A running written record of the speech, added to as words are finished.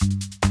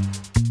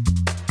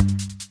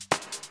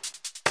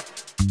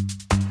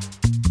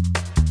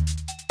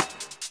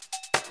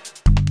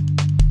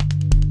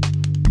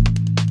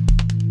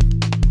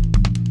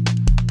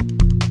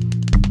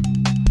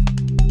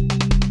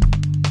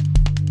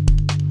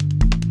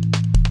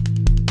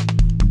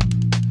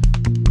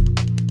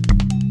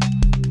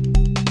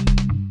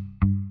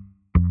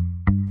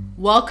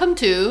Welcome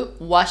to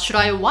What Should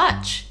I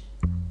Watch?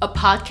 A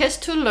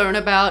podcast to learn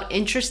about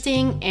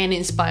interesting and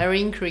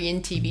inspiring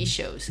Korean TV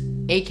shows,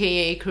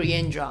 aka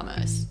Korean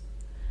dramas.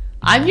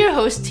 I'm your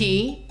host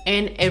T,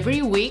 and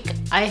every week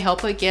I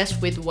help a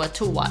guest with what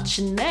to watch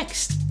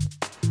next.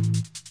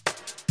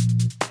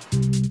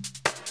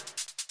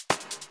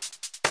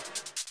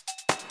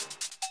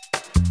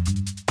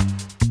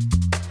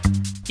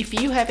 If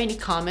you have any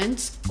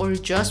comments or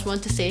just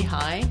want to say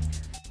hi,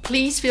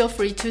 please feel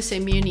free to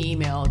send me an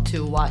email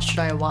to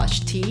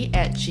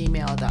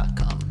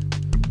whatshouldiwatcht@gmail.com.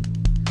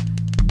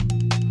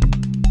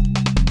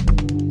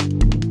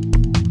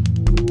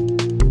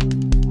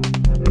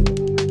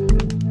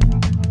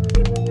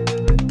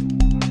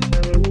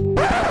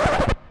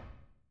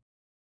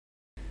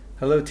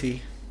 Hello,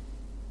 T.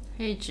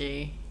 Hey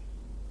G.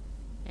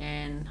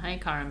 And hi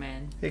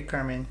Carmen. Hey,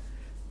 Carmen.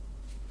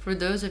 For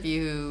those of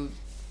you who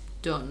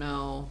don't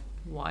know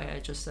why I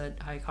just said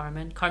hi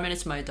Carmen, Carmen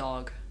is my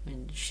dog.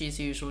 And she's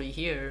usually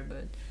here,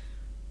 but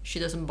she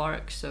doesn't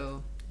bark,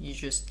 so you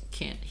just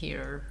can't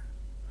hear her.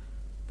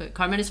 But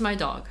Carmen is my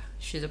dog.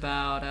 She's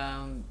about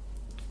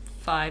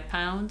 5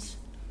 pounds,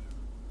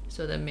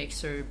 so that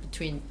makes her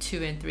between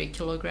 2 and 3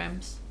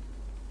 kilograms.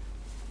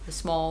 A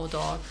small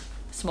dog,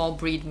 small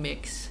breed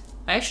mix.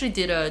 I actually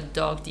did a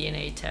dog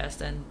DNA test,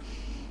 and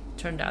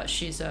turned out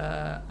she's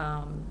a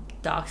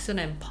Dachshund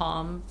and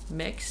Pom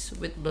mix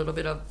with a little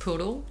bit of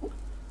poodle.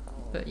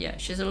 But yeah,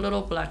 she's a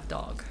little black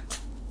dog.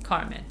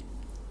 Carmen.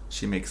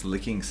 She makes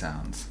licking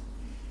sounds.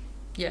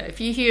 Yeah,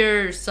 if you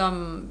hear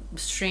some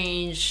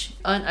strange,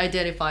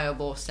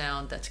 unidentifiable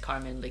sound, that's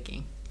Carmen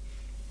licking.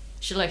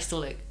 She likes to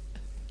lick.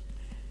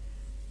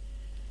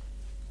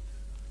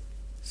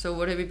 So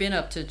what have you been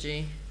up to,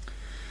 G?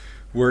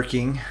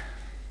 Working.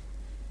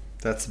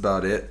 That's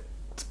about it.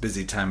 It's a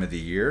busy time of the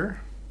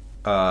year.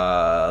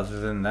 Other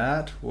than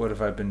that, what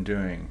have I been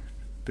doing?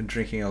 Been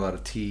drinking a lot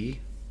of tea,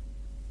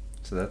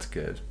 so that's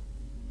good.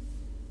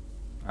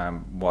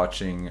 I'm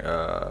watching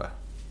a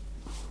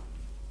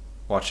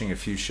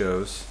few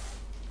shows,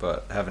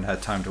 but haven't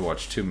had time to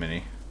watch too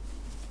many.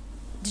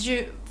 Did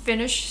you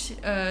finish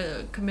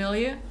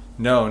Camellia?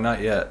 No, not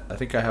yet. I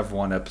think I have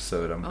one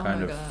episode.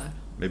 God.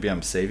 Maybe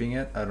I'm saving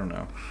it. I don't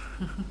know.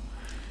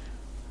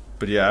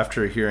 But yeah,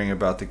 after hearing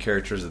about the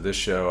characters of this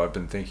show, I've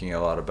been thinking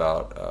a lot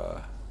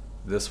about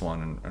this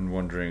one and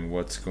wondering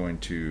what's going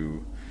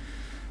to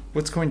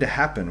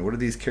happen. What are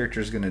these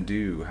characters going to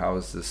do? How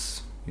is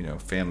this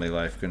family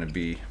life going to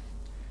be?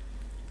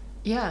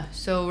 Yeah,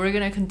 so we're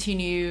going to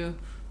continue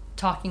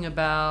talking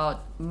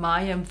about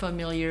My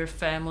Unfamiliar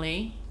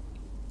Family.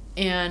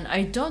 And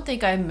I don't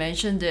think I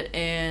mentioned it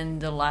in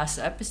the last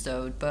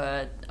episode,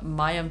 but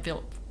My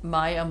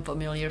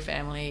Unfamiliar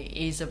Family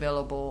is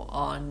available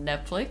on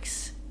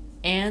Netflix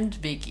and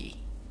Viki.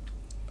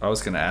 I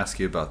was going to ask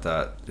you about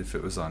that, if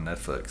it was on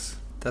Netflix.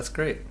 That's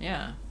great.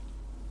 Yeah.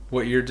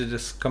 What year did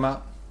this come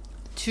out?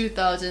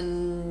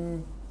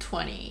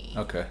 2020.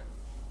 Okay.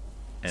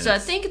 And so I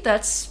think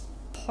that's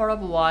part of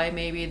why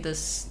maybe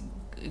this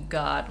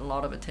got a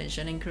lot of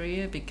attention in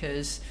Korea,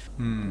 because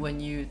when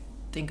you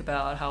think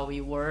about how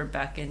we were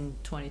back in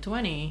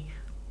 2020,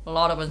 a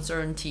lot of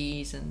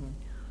uncertainties, and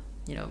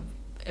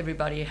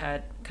everybody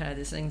had kind of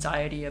this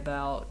anxiety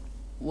about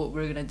what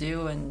we're gonna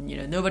do, and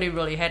nobody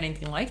really had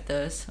anything like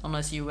this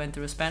unless you went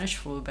through a Spanish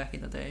flu back in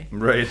the day.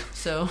 Right.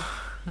 So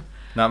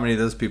not many of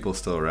those people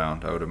still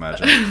around, I would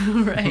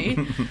imagine. Right.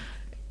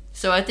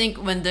 So I think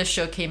when this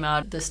show came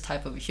out, this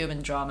type of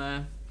human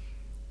drama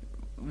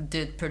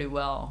did pretty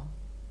well.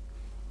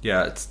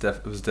 Yeah, it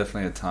was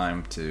definitely a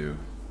time to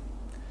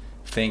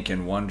think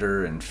and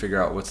wonder and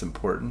figure out what's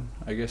important,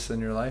 I guess,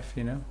 in your life,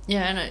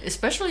 Yeah, and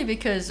especially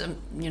because,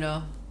 we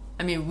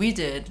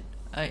did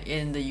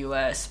in the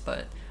US,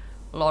 but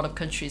a lot of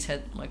countries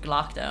had like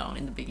lockdown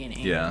in the beginning.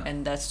 Yeah.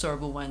 And that's sort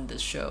of when the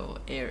show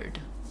aired.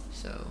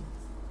 So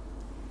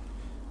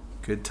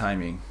good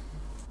timing.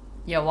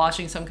 Yeah,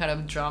 watching some kind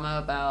of drama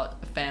about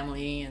a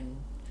family, and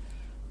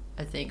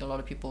I think a lot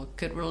of people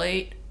could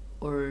relate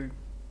or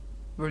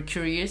were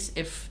curious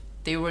if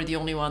they were the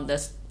only one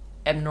that's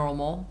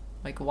abnormal.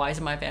 Like, why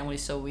is my family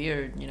so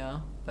weird,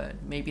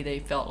 But maybe they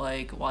felt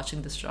like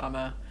watching this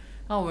drama,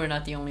 oh, we're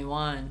not the only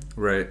one.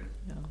 Right.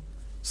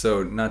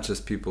 So not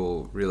just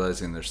people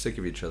realizing they're sick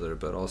of each other,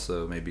 but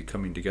also maybe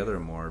coming together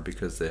more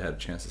because they had a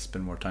chance to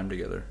spend more time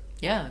together.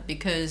 Yeah,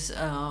 because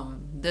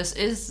this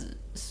is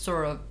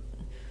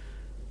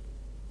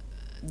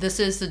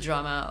the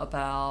drama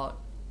about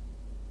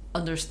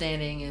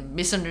understanding and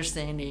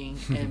misunderstanding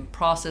and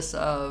process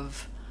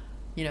of,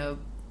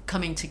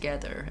 coming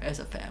together as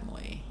a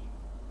family.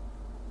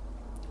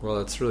 Well,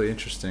 that's really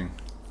interesting.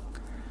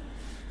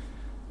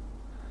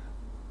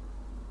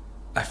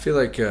 I feel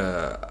like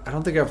I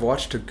don't think I've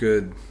watched a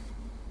good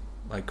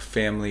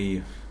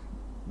family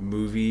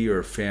movie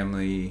or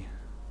family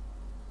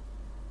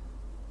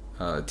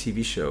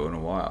TV show in a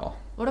while.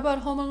 What about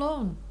Home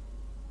Alone?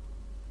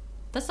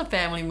 That's a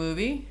family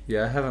movie.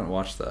 Yeah, I haven't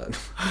watched that.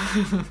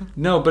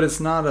 No, but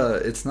it's not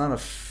a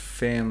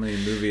family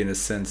movie in a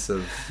sense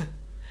of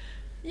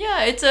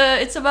Yeah,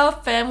 it's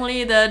about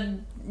family that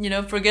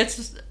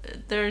forgets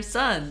their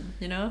son.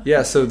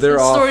 Yeah, so they're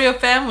it's a off. Story of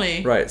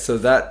family. Right, so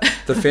that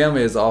the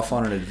family is off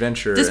on an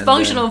adventure.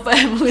 Dysfunctional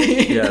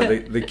family. Yeah,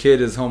 the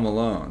kid is home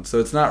alone, so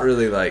it's not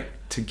really like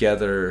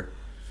together,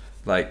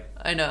 like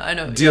I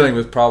know, dealing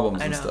with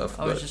problems I and know. stuff.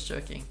 I was just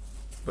joking.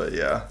 But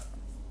yeah,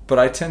 but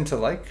I tend to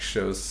like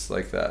shows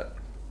like that,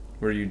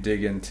 where you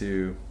dig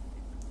into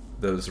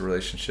those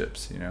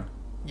relationships.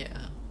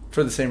 Yeah.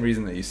 For the same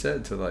reason that you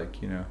said, to like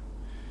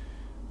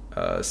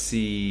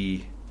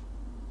see.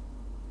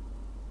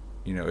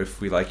 If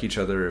we like each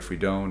other, if we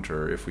don't,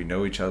 or if we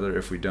know each other,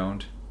 if we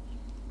don't.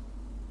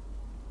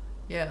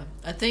 Yeah,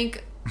 I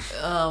think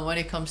when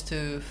it comes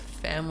to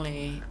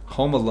family...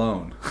 Home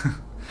Alone.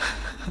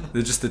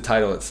 Just the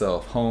title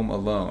itself, Home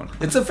Alone.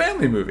 It's a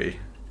family movie.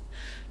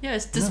 Yeah,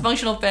 it's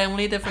dysfunctional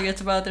family that forgets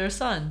about their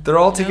son. They're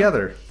all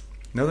together.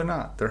 No, they're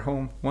not. They're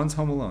home. One's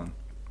home alone.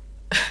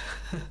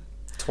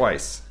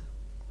 Twice.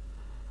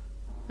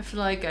 I feel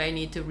like I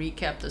need to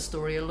recap the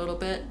story a little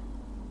bit.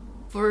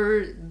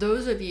 For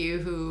those of you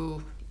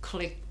who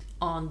clicked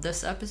on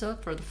this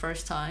episode for the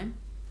first time,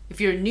 if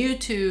you're new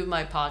to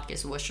my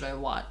podcast, What Should I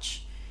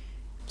Watch?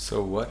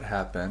 So what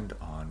happened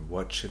on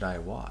What Should I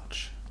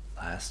Watch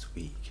last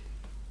week?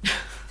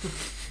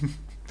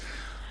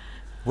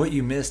 What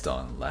you missed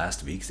on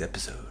last week's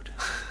episode.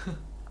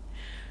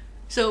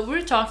 So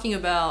we're talking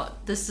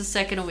about, this is the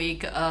second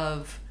week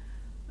of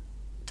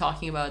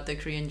talking about the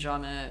Korean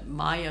drama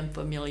My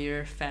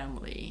Unfamiliar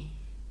Family.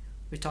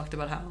 We talked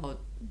about how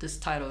this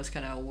title is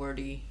kind of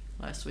wordy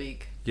last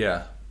week.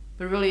 Yeah.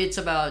 But really it's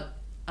about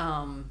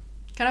kind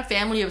of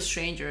family of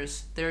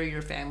strangers. They're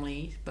your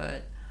family,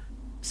 but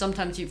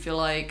sometimes you feel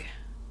like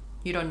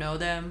you don't know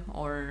them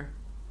or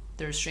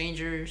they're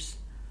strangers.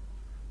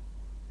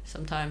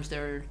 Sometimes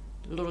they're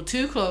a little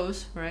too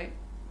close, right?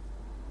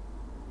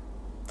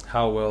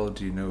 How well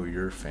do you know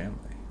your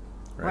family?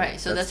 Right.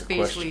 So that's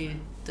basically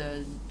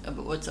question.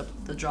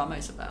 the drama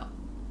is about.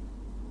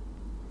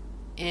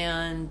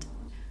 And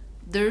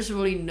there's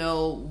really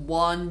no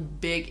one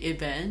big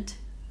event,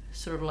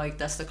 sort of like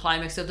that's the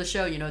climax of the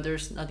show.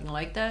 There's nothing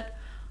like that.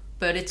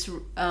 But it's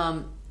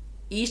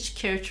each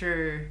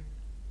character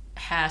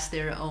has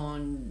their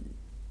own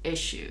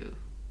issue,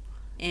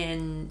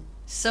 and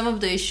some of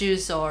the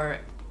issues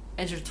are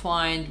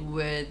intertwined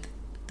with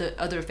the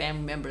other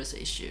family members'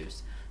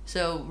 issues.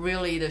 So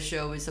really, the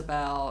show is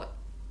about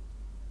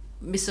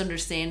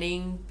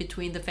misunderstanding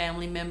between the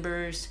family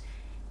members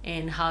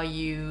and how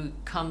you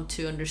come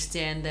to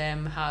understand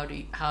them,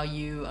 how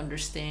you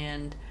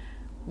understand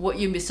what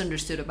you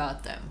misunderstood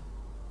about them.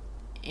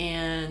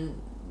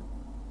 And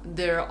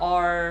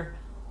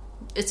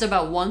it's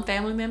about one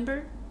family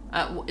member.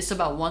 It's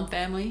about one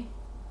family.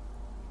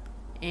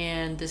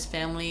 And this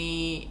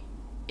family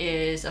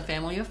is a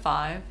family of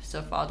 5.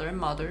 So father and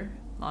mother,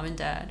 mom and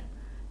dad.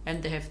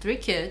 And they have 3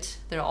 kids.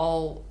 They're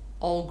all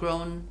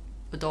grown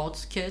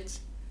adults,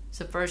 kids.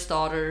 So first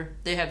daughter,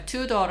 they have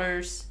 2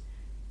 daughters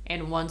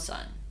and 1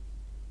 son.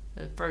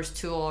 The first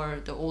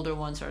 2 the older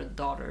ones are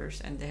daughters,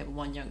 and they have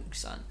 1 young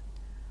son.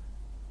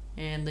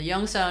 And the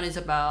young son is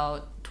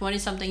about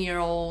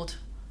 20-something-year-old.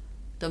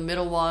 The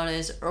middle one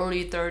is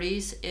early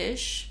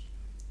 30s-ish.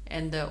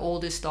 And the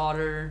oldest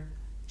daughter,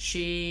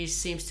 she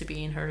seems to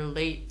be in her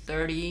late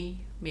 30s,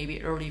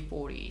 maybe early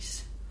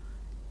 40s.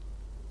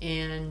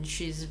 And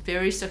she's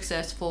very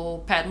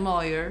successful patent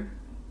lawyer.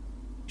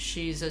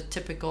 She's a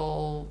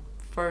typical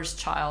first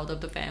child of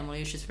the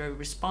family. She's very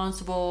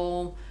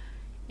responsible,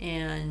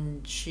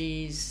 and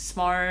she's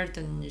smart,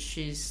 and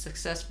she's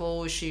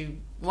successful. She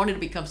wanted to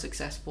become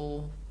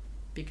successful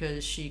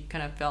because she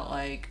kind of felt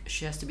like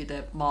she has to be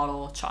the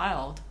model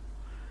child.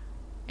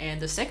 And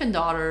the second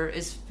daughter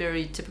is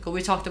very typical.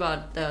 We talked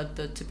about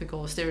the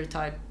typical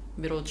stereotype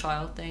middle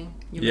child thing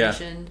you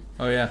mentioned.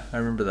 Oh yeah, I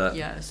remember that.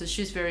 Yeah, so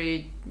she's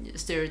very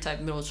stereotype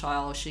middle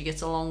child. She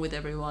gets along with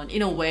everyone.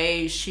 In a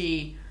way,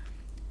 she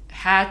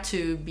had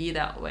to be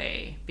that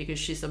way because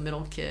she's a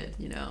middle kid,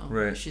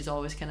 Right. She's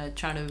always kind of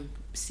trying to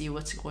see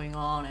what's going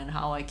on and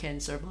how I can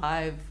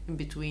survive in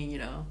between,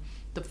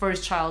 The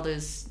first child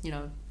is,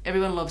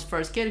 everyone loves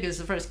first kid because it's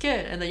the first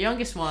kid, and the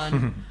youngest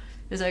one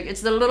is like,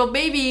 it's the little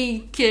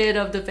baby kid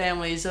of the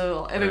family,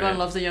 so everyone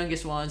loves the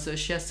youngest one, so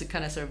she has to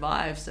kind of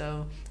survive.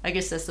 So I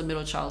guess that's the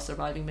middle child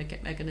surviving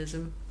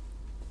mechanism.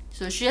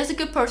 So she has a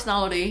good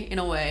personality in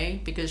a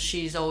way because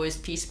she's always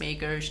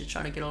peacemaker. She's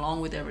trying to get along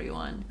with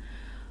everyone.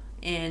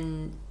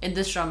 And in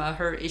this drama,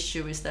 her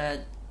issue is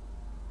that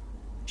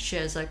she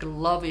has like a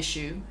love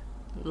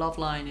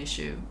line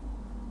issue,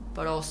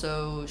 but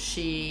also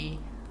she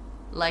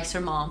likes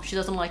her mom. She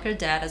doesn't like her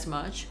dad as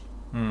much.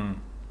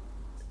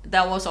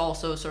 That was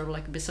also sort of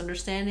like a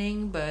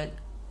misunderstanding, but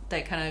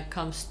that kind of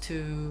comes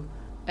to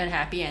a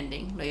happy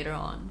ending later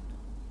on.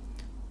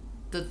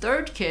 The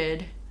third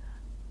kid,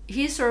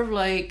 he's sort of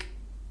like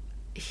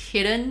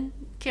hidden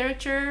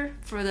character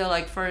for the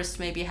like first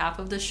maybe half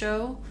of the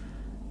show,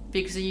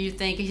 because you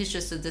think he's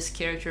just this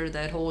character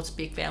that holds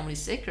big family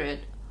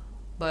secret,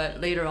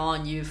 but later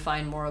on you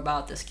find more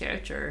about this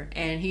character,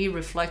 and he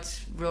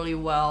reflects really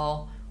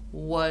well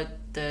what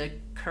the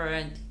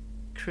current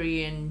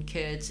Korean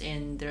kids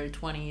in their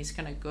 20s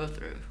kind of go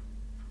through,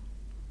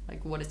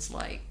 like what it's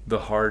like. The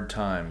hard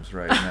times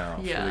right now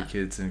Yeah. for the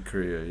kids in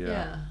Korea.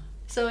 Yeah.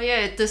 So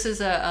yeah, this is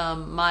a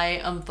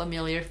My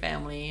Unfamiliar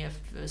Family,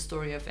 a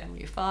story of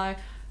Family of Five.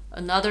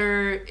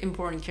 Another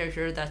important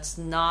character that's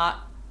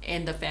not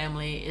in the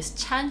family is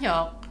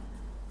Chan-hyuk.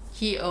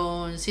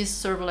 He's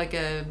sort of like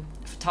a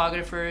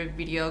photographer,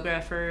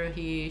 videographer.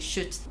 He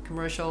shoots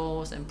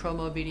commercials and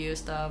promo video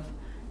stuff.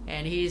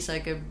 And he's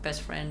like a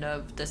best friend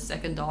of the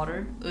second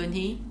daughter,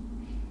 Eun-hee.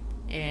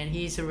 And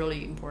he's a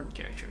really important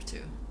character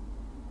too.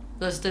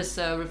 Does this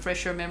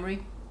refresh your memory?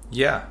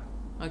 Yeah.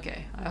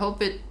 Okay. I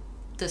hope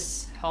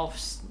this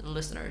helps the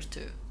listeners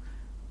too.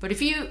 But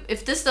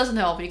if this doesn't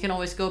help, you can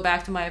always go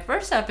back to my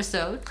first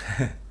episode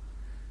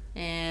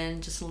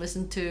and just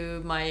listen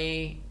to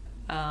my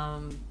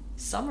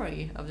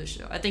summary of the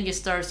show. I think it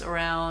starts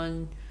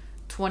around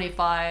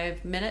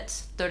 25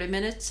 minutes, 30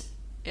 minutes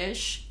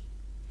ish.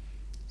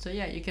 So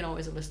yeah, you can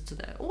always listen to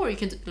that, or you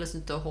can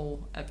listen to the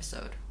whole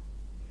episode.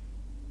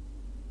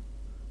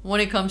 When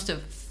it comes to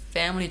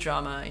family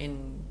drama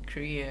in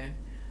Korea,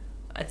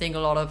 I think a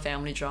lot of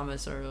family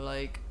dramas are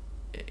like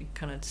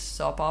kind of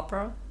soap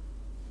opera.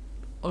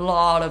 A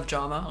lot of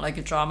drama, like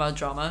a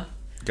drama.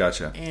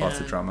 Gotcha. And Lots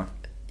of drama.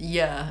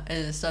 yeah,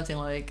 and it's something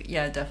like,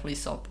 yeah, definitely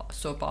soap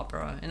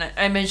opera. And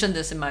I mentioned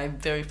this in my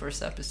very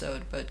first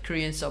episode, but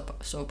Korean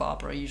soap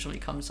opera usually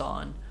comes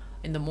on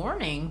in the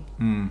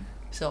morning.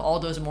 So all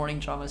those morning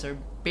dramas are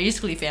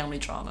basically family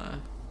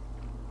drama.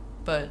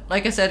 But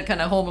like I said,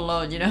 kind of Home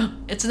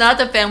Alone, it's not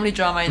the family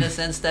drama in the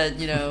sense that,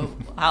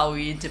 how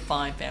we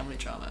define family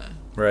drama.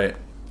 Right.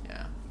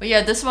 Yeah. But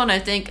yeah, this one, I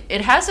think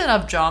it has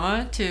enough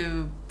drama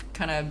to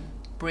kind of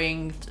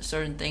bring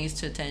certain things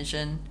to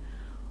attention.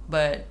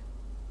 But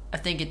I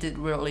think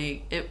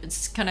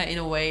it's kind of in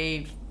a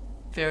way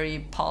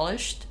very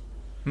polished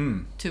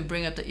to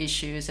bring up the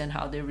issues and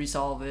how they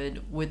resolve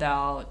it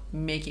without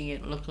making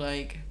it look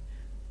like,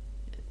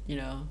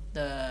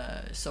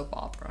 the soap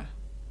opera.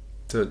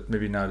 So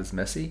maybe not as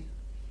messy?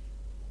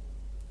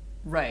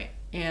 Right.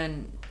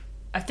 And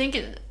I think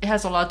it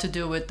has a lot to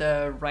do with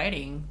the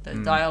writing, the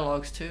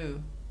dialogues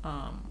too. There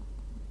are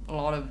a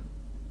lot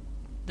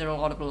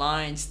of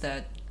lines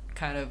that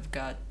kind of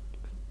got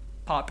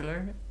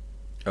popular.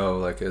 Oh,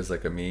 like as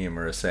like a meme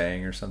or a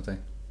saying or something?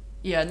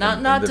 Yeah,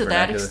 not to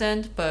that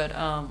extent, but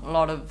a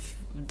lot of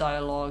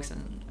dialogues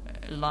and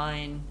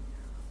line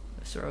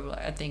sort of,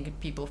 I think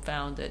people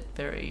found it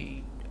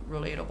very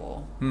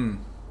relatable.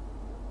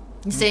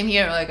 Same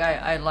here, like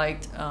I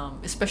liked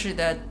especially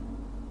that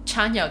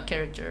Chan-hyuk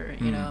character,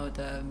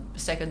 the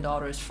second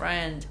daughter's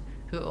friend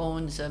who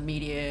owns a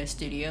media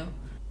studio.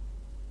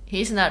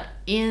 He's not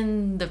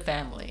in the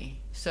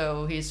family,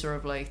 so he's sort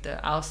of like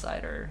the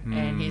outsider,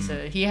 and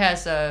he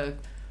has a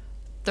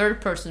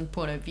third person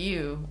point of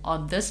view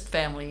on this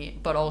family,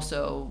 but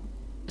also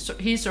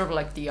he's sort of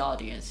like the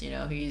audience,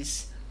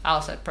 he's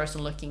outside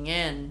person looking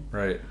in.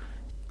 Right.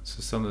 So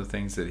some of the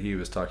things that he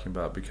was talking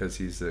about, because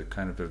he's a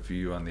kind of a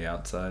view on the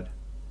outside.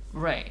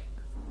 Right.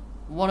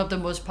 One of the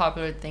most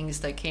popular things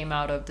that came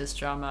out of this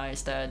drama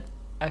is that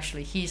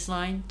actually his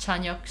line,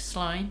 Chan-hyuk's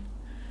line,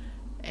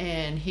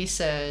 and he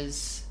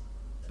says,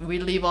 we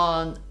live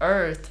on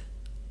Earth,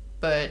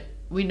 but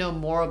we know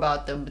more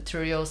about the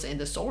materials in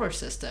the solar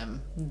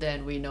system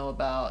than we know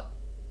about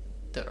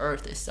the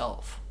Earth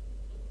itself.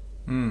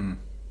 And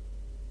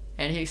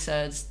he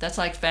says, that's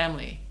like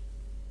family.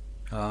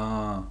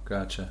 Oh,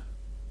 gotcha.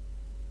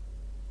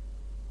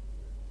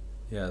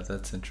 Yeah,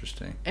 that's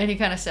interesting. And he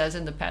kind of says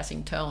in the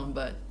passing tone,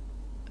 but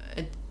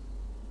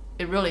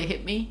it really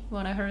hit me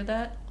when I heard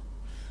that.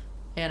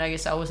 And I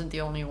guess I wasn't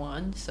the only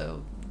one.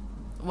 So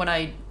when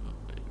I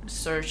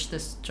searched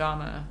this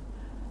drama,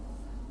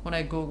 when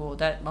I Google,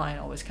 that line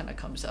always kind of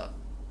comes up.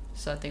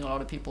 So I think a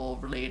lot of people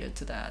related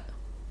to that.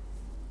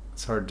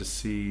 It's hard to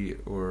see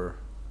or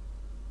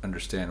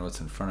understand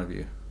what's in front of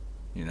you,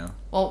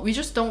 Well, we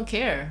just don't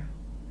care.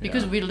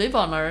 Because we live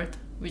on Earth.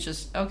 We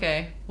just,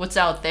 okay, what's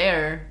out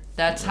there?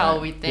 That's how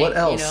we think, What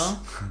else?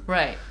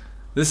 Right.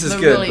 This is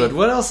good, but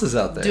what else is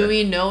out there? Do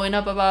we know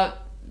enough about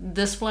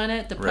this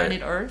planet, the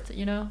planet Earth,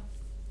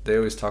 They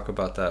always talk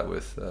about that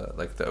with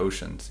like the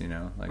oceans,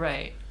 like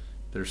right.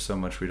 There's so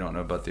much we don't know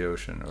about the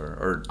ocean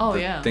or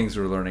things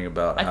we're learning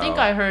about. I think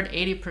I heard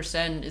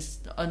 80% is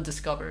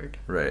undiscovered.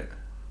 Right.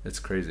 It's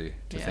crazy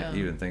to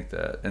even think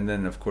that. And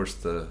then of course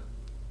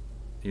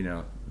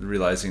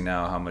realizing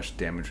now how much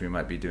damage we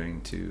might be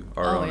doing to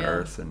our own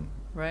Earth and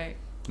right.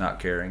 not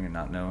caring and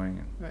not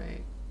knowing.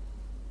 Right.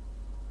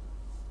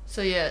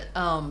 So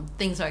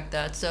things like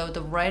that. So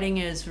the writing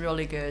is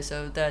really good.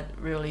 So that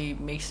really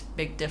makes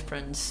big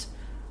difference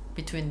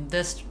between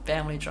this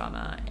family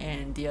drama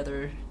and the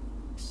other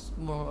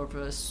more of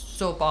a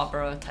soap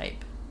opera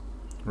type.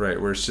 Right,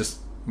 where it's just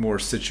more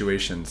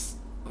situations.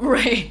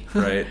 Right.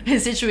 Right. A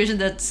situation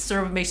that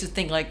sort of makes you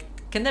think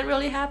like, can that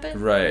really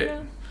happen? Right.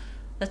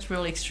 That's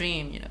really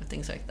extreme,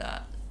 things like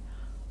that.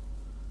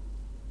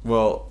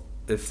 Well,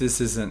 if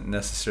this isn't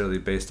necessarily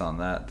based on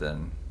that,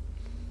 then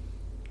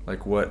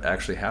like what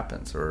actually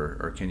happens,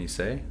 or can you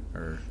say?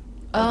 Or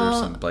Are there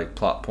some like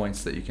plot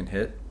points that you can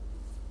hit?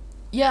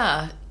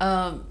 Yeah.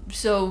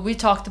 So we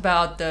talked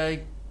about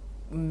the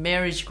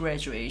marriage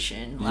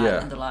graduation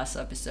in the last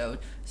episode.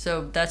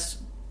 So that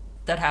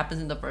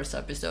happens in the first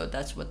episode.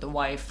 That's what the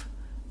wife,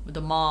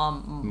 the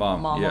mom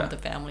of the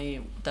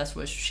family, that's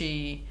what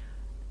she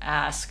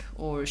asks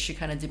or she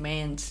kind of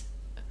demands.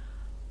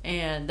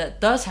 And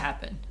that does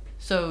happen.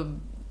 So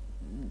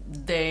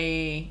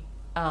they,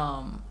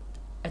 I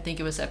think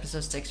it was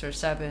episode 6 or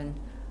 7.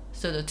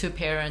 So the two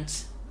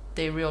parents,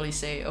 they really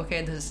say,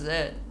 okay, this is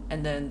it.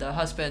 And then the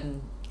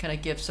husband kind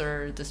of gives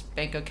her this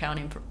bank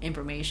account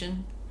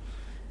information.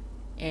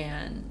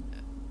 And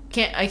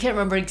I can't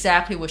remember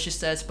exactly what she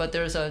says, but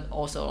there's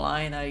also a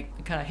line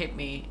that kind of hit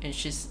me. And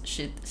she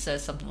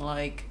says something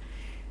like,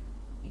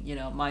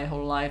 my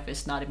whole life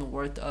is not even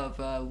worth of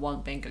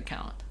one bank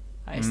account.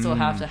 I still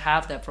have to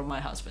have that from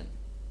my husband.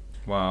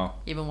 Wow.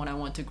 Even when I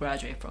want to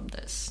graduate from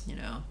this,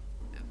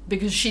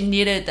 because she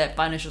needed that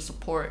financial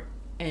support,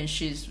 and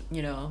she's,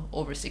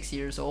 over 6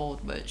 years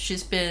old, but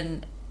she's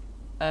been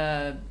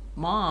a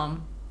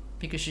mom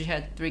because she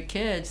had 3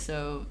 kids,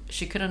 so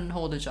she couldn't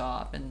hold a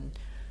job, and,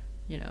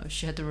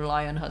 she had to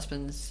rely on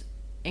husband's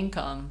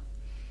income.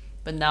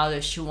 But now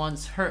that she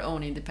wants her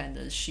own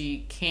independence,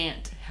 she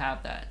can't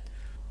have that.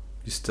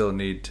 You still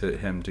need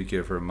him to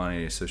give her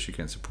money so she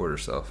can support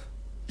herself.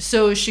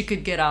 So she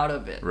could get out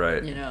of it,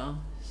 right?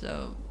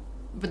 So,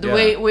 but the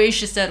way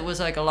she said it was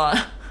like a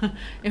lot.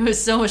 It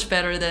was so much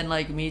better than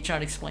like me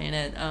trying to explain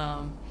it.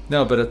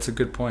 No, but it's a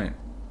good point.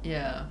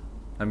 Yeah.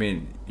 I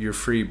mean, you're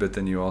free, but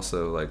then you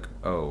also like,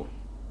 oh,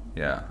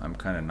 yeah, I'm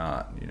kind of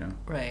not,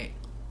 Right.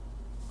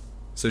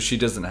 So she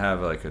doesn't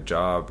have like a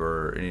job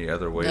or any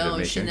other way to make income.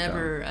 No, she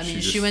never. I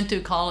mean, she went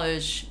to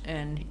college,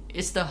 and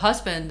it's the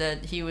husband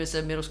that he was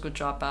a middle school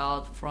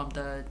dropout from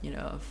the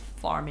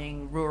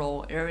farming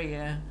rural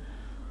area.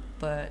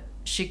 But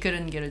she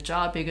couldn't get a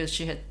job because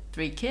she had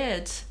 3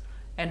 kids,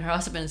 and her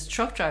husband's a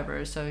truck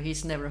driver, so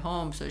he's never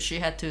home. So she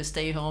had to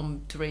stay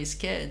home to raise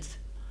kids.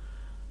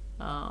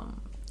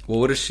 Well,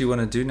 what does she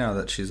want to do now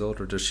that she's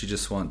older? Does she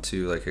just want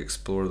to like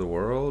explore the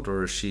world,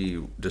 or does she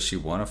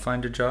want to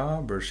find a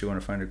job, or does she want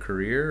to find a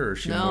career, or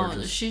she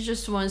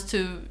just wants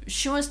to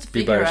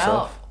figure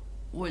out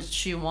what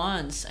she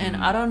wants. And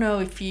I don't know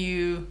if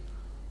you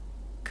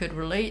could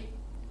relate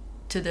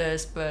to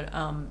this, but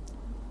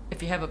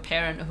if you have a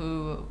parent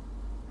who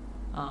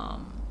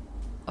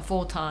a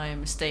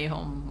full-time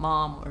stay-home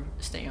mom or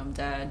stay-home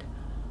dad,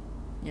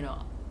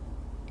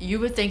 you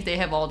would think they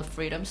have all the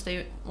freedoms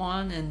they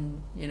want,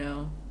 and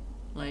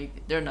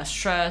like they're not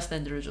stressed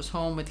and they're just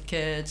home with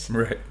kids,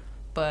 right?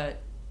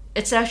 But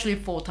it's actually a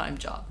full-time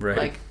job, right?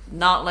 Like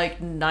not like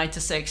 9 to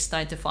 6,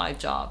 9 to 5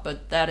 job,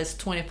 but that is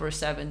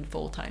 24/7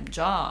 full-time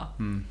job.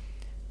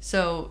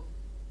 So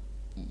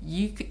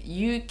you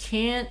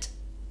can't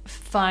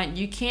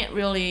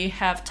really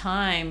have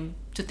time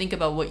to think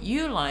about what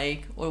you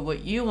like or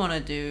what you want to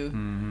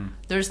do.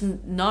 There's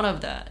none of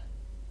that.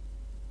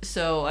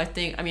 So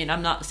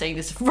I'm not saying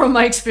this from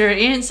my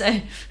experience.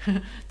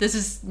 This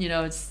is,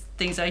 it's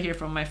things I hear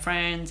from my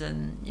friends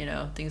and,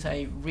 things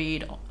I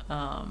read.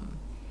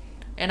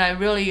 And I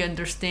really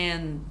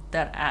understand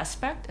that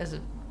aspect as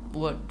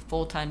what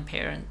full-time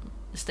parent,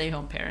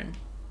 stay-home parent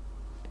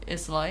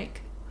is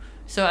like.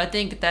 So I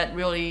think that's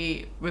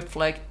really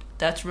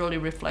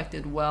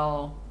reflected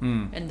well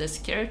in this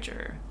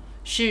character.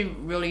 She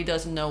really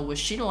doesn't know what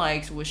she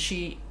likes, who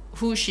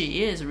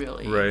she is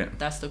really. Right.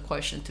 That's the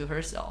question to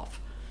herself.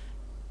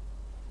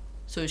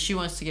 So she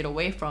wants to get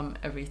away from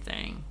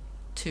everything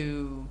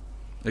to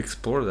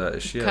explore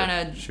that. She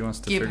wants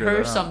to give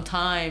her some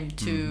time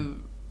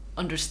to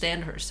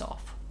understand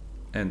herself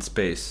and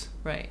space.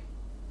 Right.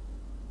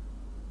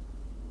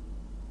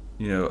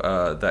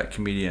 That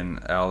comedian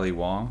Ali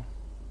Wong.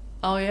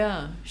 Oh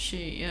yeah,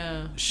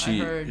 I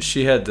heard.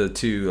 She had the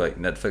 2 like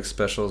Netflix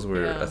specials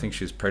where I think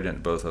she was pregnant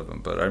in both of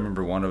them. But I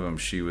remember one of them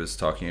she was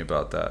talking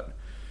about that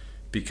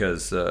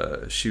because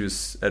she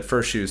was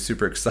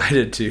super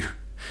excited to.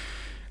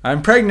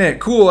 I'm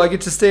pregnant. Cool. I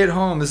get to stay at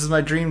home. This is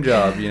my dream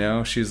job.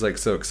 She was like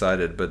so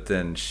excited. But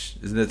then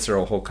it's her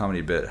whole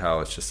comedy bit how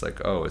it's just like,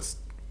 oh, it's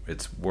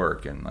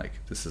work and like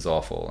this is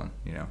awful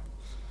and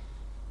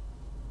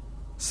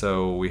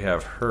So we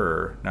have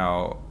her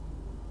now.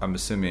 I'm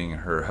assuming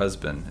her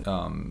husband,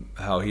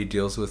 how he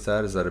deals with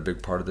that. Is that a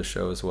big part of the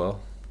show as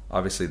well?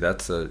 Obviously,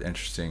 that's an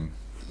interesting...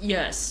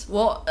 Yes.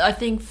 Well, I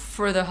think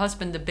for the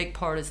husband, the big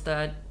part is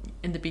that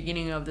in the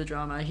beginning of the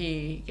drama,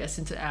 he gets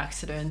into an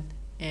accident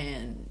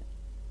and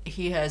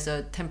he has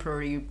a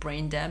temporary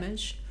brain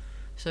damage.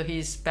 So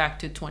he's back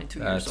to 22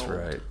 years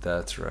old.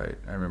 That's right.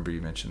 I remember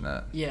you mentioned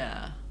that.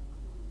 Yeah.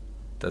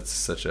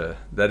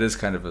 That is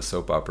kind of a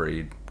soap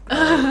opera-y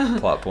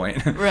plot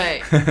point.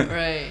 Right.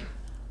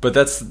 But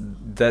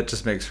that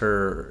just makes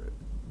her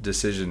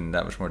decision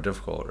that much more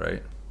difficult,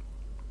 right?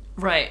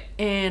 Right.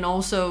 And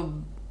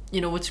also,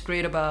 what's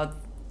great about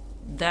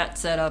that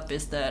setup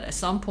is that at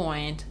some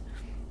point,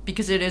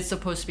 because it is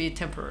supposed to be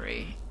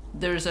temporary,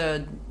 there's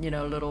a,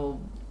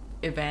 little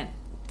event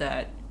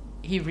that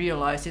he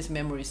realized his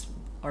memories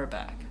are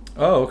back.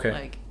 Oh, okay.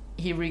 Like,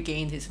 he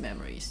regained his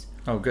memories.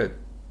 Oh, good.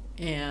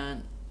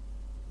 And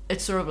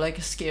it's sort of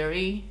like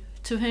scary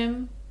to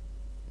him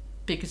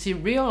because he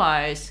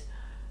realized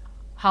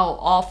how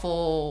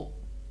awful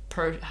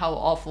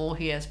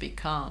he has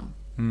become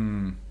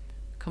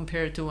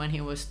compared to when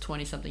he was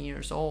 20 something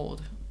years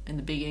old in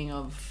the beginning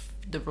of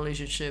the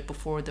relationship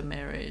before the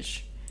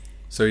marriage.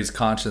 So he's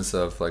conscious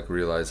of like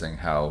realizing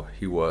how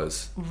he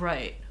was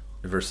right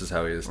versus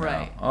how he is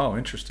now. Oh,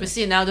 interesting. But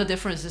see, now the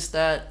difference is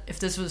that if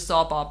this was a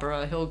soap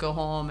opera, he'll go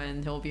home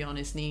and he'll be on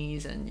his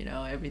knees and, you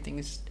know,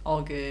 everything's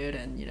all good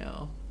and, you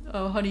know,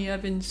 oh, honey,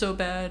 I've been so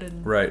bad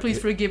and please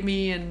forgive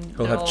me. And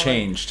he'll have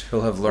changed.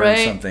 He'll have learned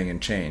something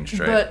and changed,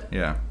 right? But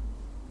yeah.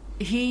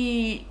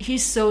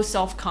 He's so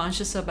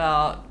self-conscious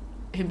about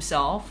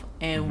himself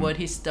and what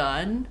he's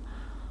done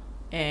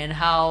and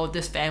how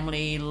this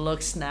family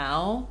looks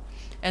now.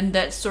 And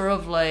that's sort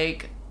of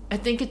like, I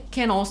think it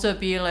can also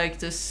be like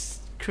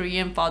this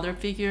Korean father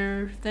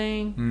figure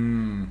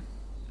thing.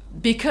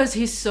 Because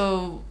he's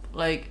so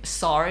like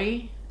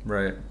sorry.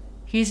 Right.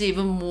 He's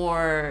even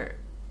more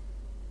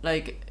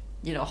like,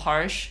 you know,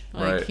 harsh.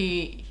 Like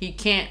he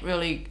can't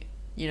really,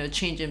 you know,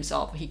 change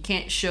himself. He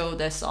can't show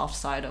that soft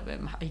side of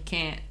him. He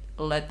can't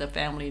let the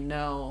family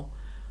know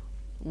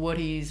what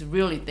he's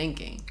really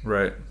thinking.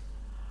 Right.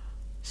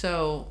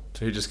 So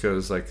he just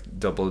goes like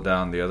double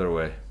down the other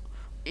way.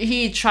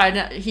 He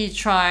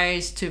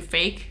tries to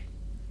fake,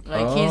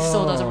 like he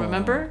still doesn't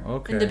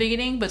remember in the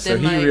beginning, but then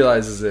he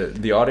realizes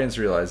it. The audience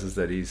realizes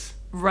that he's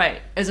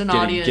as an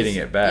audience getting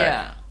it back.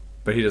 Yeah,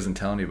 but he doesn't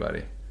tell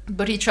anybody.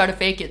 But he tried to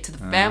fake it to the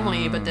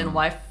family, but then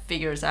wife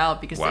figures out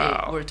because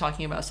they were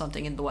talking about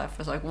something, and the wife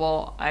was like,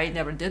 "Well, I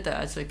never did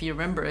that. So if you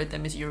remember it, that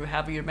means you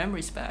have your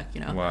memories back." You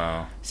know.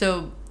 Wow.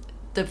 So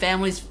the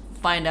families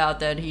find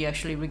out that he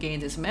actually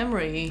regained his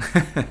memory,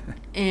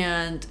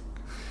 and.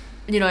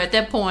 You know, at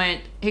that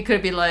point, he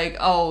could be like,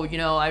 oh, you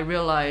know, I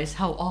realized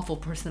how awful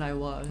person I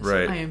was.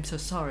 Right. I am so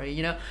sorry,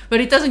 you know. But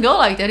he doesn't go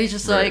like that. He's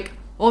just like,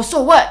 well,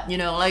 so what? You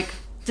know, like,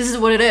 this is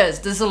what it is.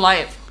 This is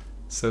life.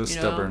 So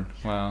stubborn.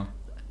 Know? Wow.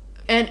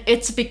 And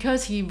it's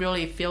because he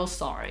really feels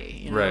sorry,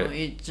 you know. Right.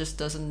 He just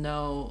doesn't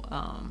know.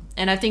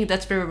 And I think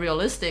that's very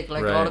realistic.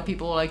 Like, a lot of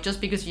people, like, just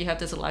because you have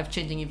this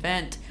life-changing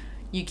event,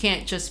 you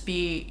can't just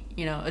be,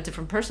 you know, a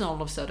different person all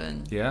of a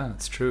sudden. Yeah,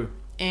 it's true.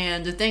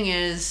 And the thing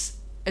is,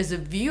 as a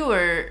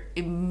viewer,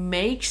 it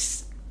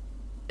makes...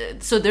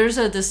 So there's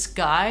this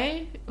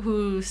guy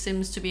who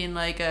seems to be in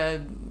like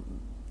a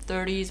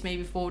 30s,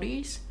 maybe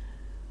 40s.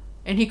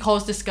 And he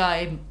calls this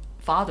guy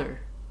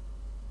father.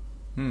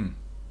 Why?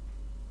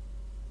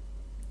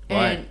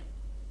 And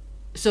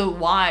so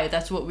why?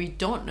 That's what we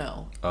don't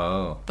know.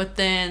 Oh. But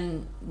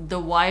then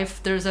the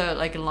wife, there's a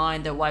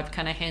line that wife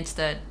kind of hints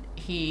that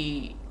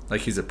he...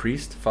 Like he's a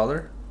priest?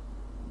 Father?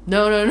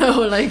 No,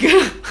 like...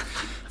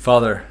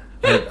 Father,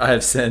 I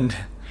have sinned.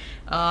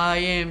 I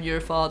am your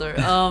father.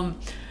 No.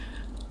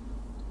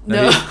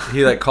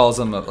 He like calls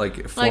him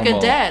like formal, like a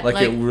dad.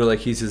 Like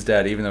he's his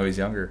dad, even though he's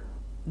younger.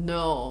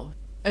 No.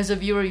 As a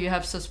viewer, you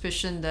have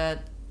suspicion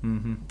that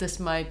this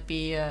might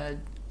be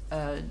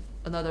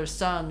another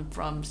son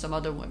from some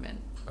other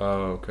women.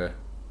 Oh, okay.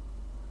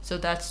 So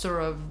that's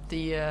sort of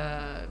the...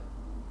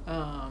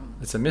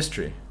 it's a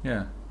mystery.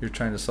 Yeah. You're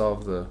trying to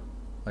solve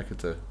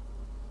it's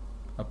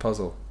a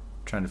puzzle,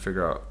 trying to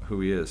figure out who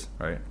he is,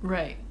 right?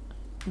 Right.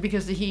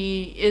 Because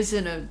he is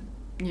in a,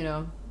 you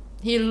know,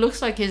 he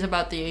looks like he's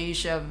about the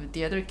age of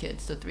the other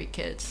kids, the 3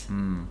 kids.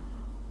 And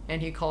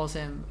he calls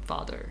him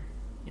father,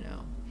 you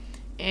know.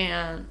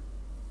 And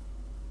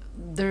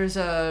there's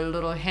a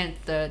little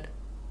hint that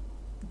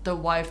the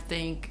wife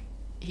think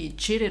he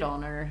cheated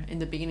on her in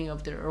the beginning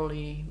of their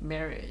early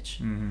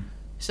marriage.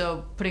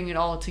 So putting it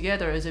all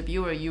together, as a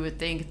viewer, you would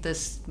think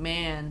this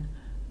man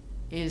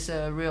is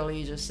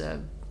really just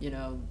a, you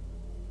know,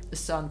 a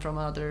son from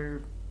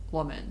another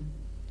woman.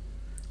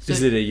 So,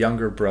 is it a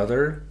younger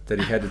brother that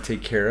he had to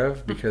take care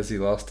of because he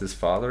lost his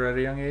father at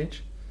a young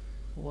age?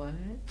 What?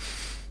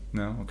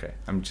 No? Okay.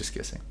 I'm just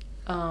guessing.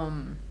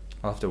 I'll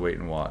have to wait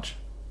and watch.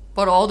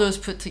 But all those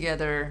put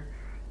together,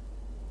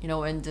 you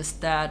know, and this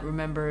dad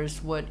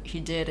remembers what he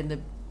did in the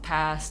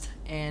past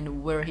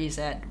and where he's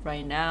at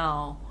right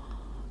now,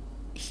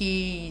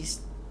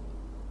 he's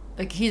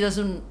like, he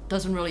doesn't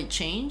really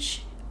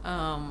change.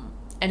 And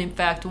in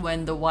fact,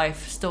 when the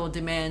wife still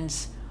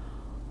demands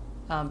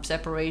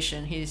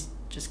separation, he's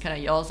just kind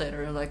of yells at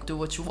her like, do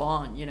what you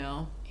want, you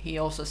know. He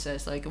also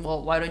says like,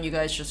 well, why don't you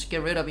guys just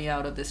get rid of me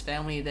out of this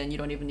family? Then you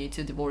don't even need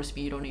to divorce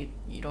me. You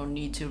don't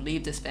need to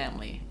leave this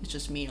family. It's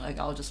just me. Like,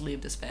 I'll just leave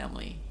this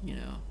family, you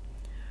know.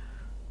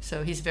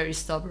 So he's very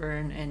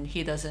stubborn, and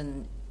he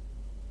doesn't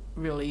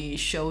really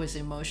show his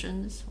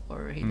emotions,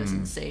 or he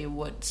doesn't say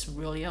what's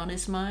really on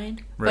his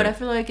mind. Right. But I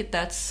feel like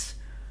that's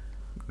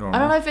normal. I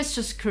don't know if it's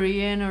just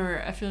Korean,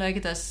 or I feel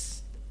like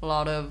that's a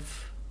lot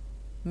of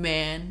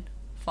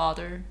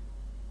father.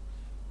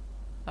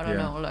 I don't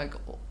know, like,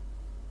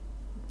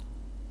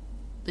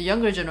 the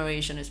younger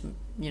generation is,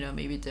 you know,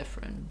 maybe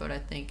different, but I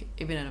think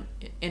even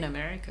in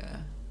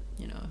America,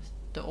 you know,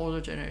 the older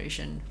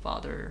generation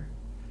father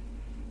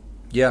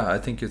Yeah, I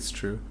think it's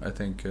true. I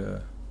think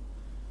you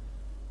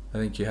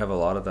have a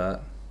lot of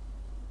that.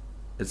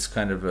 It's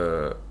kind of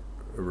a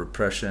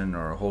repression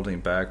or holding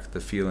back the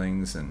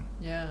feelings, and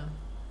Yeah.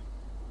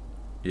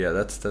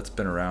 that's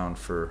been around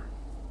for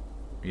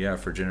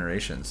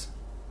generations.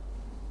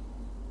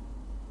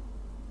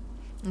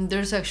 And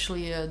there's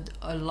actually a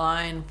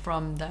line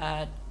from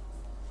that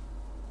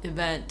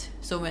event.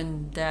 So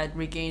when dad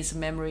regains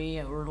memory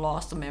or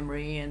lost the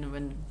memory,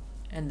 and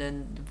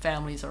then the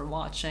families are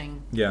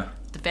watching. Yeah.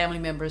 The family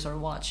members are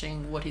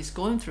watching what he's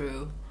going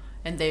through,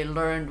 and they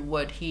learned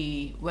what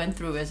he went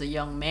through as a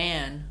young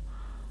man.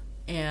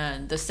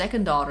 And the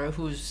second daughter,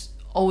 who's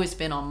always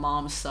been on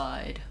mom's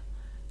side,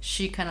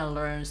 she kind of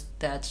learns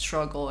that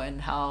struggle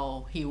and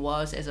how he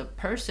was as a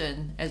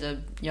person, as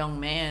a young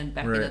man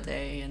back in the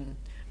day. And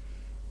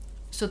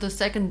so the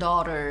second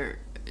daughter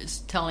is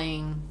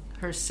telling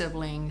her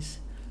siblings,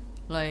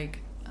 like,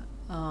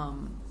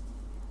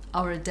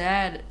 our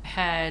dad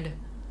had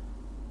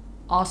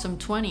awesome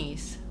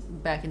 20s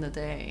back in the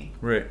day.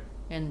 Right.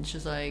 And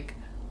she's like,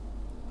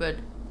 but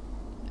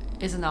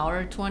isn't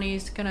our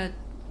 20s kind of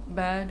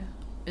bad?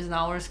 Isn't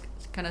ours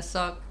kind of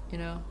suck, you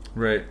know?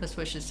 Right. That's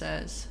what she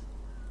says.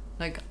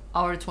 Like,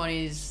 our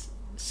 20s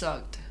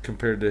sucked.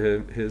 Compared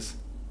to his.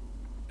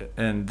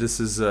 And this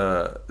is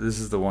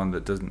the one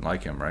that doesn't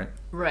like him, right?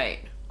 Right.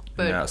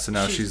 But so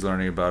now she's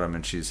learning about him,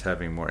 and she's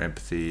having more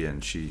empathy,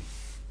 and she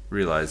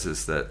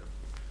realizes that,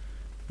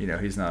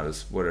 he's not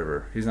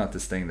he's not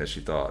this thing that she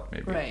thought,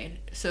 maybe. Right.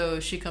 So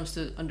she comes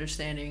to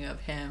understanding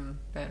of him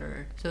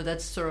better. So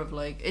that's sort of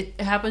like,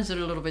 it happens a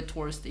little bit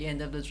towards the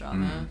end of the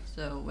drama.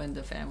 So when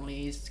the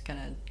families kind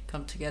of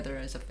come together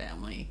as a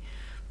family.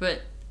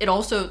 But it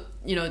also,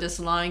 this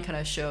line kind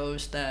of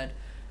shows that,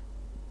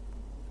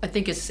 I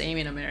think it's same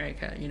in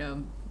America,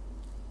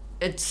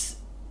 it's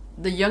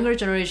the younger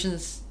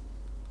generations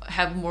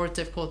have more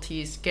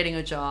difficulties getting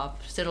a job,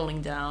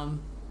 settling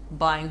down,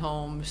 buying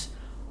homes,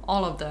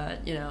 all of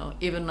that,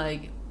 even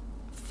like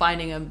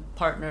finding a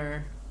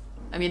partner.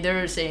 I mean,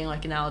 they're saying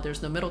like now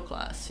there's no middle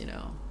class,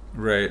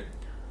 Right.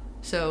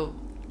 So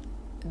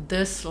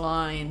this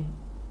line,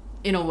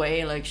 in a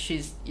way, like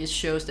it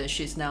shows that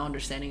she's now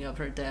understanding of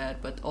her dad,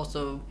 but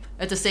also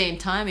at the same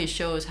time it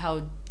shows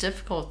how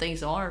difficult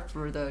things are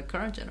for the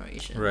current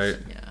generation. Right.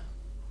 Yeah.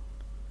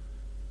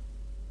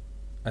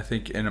 I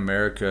think in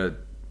America,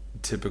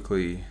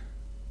 typically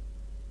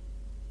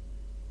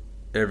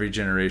every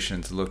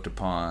generation's looked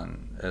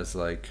upon as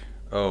like,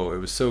 oh, it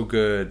was so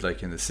good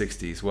like in the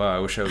 60s. Wow, I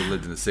wish I would have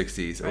lived in the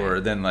 60s. Right. Or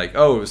then like,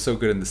 oh, it was so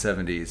good in the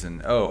 70s,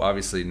 and oh,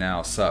 obviously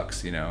now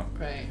sucks,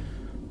 Right.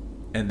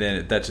 And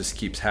then that just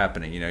keeps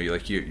happening,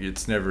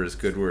 it's never as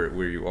good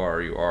where you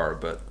are,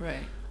 but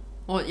right.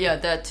 Well, yeah,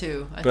 that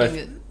too. I but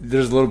think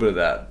there's a little bit of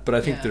that, but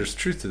I think there's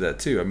truth to that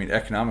too. I mean,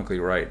 economically,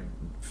 right?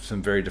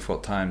 Some very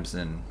difficult times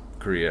in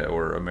Korea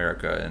or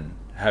America, and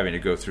having to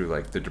go through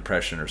like the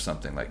Depression or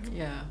something, like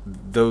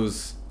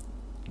those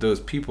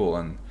people,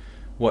 and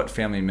what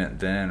family meant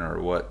then, or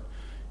what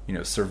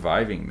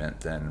surviving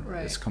meant then,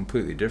 is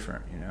completely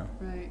different.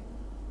 Right.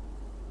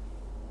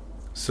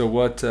 So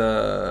what?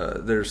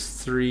 There's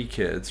 3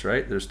 kids,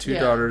 right? There's 2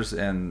 daughters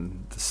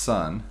and the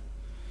son.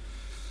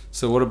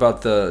 So what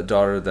about the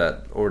daughter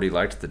that already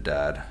liked the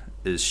dad?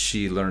 Is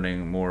she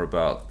learning more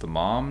about the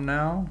mom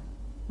now?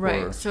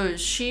 Right. Or? So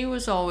she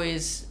was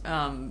always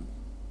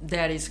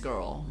daddy's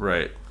girl.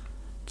 Right.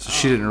 So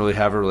she didn't really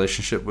have a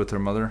relationship with her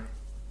mother?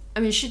 I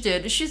mean, she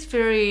did. She's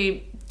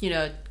very,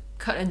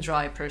 cut and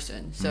dry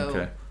person.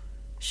 So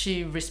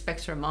she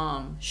respects her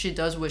mom. She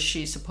does what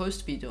she's supposed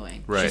to be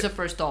doing. Right. She's a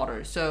first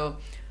daughter. So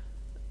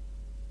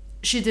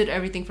she did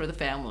everything for the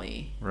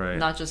family. Right.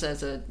 Not just as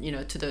to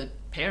the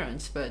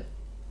parents, but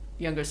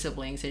younger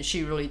siblings. And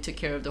she really took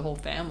care of the whole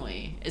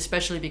family,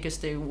 especially because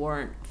they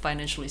weren't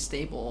financially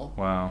stable.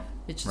 Wow.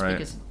 It's just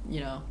because,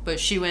 but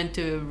she went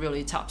to a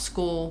really top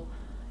school,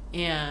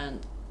 and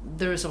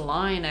there's a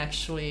line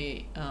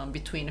actually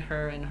between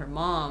her and her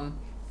mom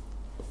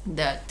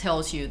that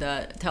tells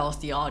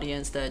the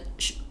audience that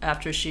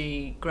after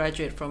she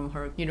graduated from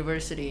her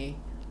university,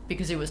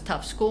 because it was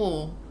top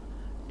school,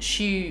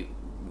 she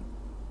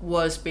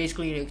was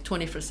basically like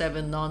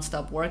 24/7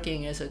 nonstop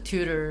working as a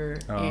tutor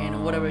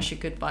in whatever she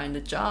could find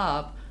a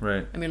job.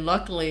 Right. I mean,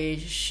 luckily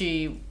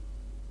she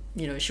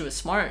was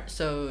smart,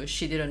 so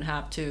she didn't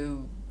have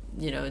to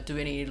do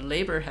any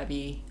labor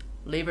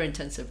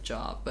intensive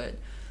job. But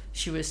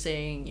she was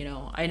saying,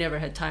 I never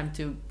had time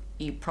to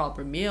eat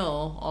proper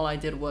meal. All I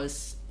did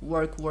was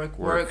work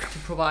to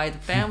provide the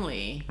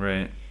family.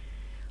 Right.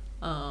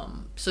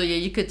 So yeah,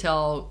 you could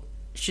tell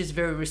she's a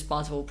very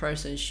responsible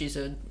person. She's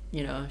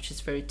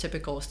she's very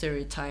typical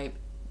stereotype,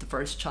 the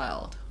first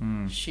child.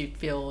 She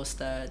feels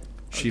that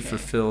she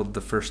fulfilled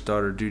the first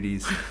daughter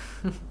duties.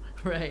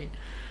 Right.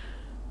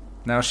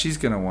 Now she's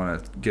gonna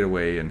want to get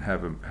away and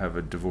have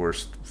a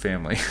divorced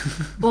family.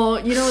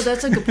 Well,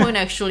 that's a good point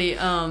actually.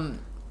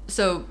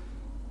 So,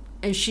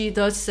 and she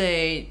does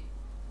say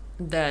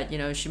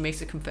that she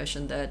makes a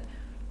confession that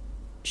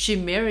she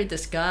married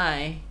this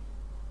guy.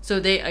 So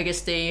I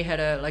guess they had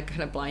a like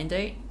kind of blind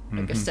date,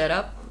 like a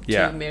setup,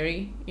 to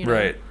marry, you know?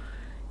 Right.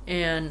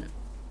 And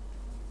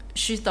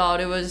she thought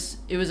it was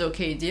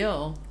okay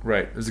deal.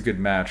 Right. It was a good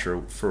match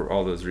for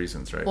all those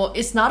reasons, right? Well,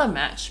 it's not a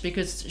match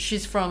because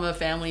she's from a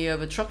family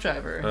of a truck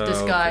driver.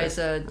 This guy is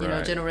a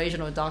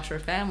generational doctor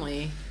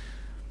family.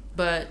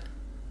 But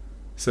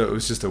so it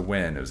was just a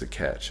win. It was a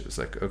catch. It was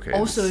like, okay.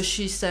 Also,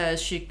 she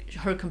says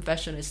her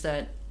confession is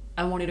that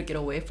I wanted to get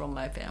away from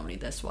my family.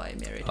 That's why I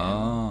married him.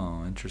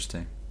 Oh,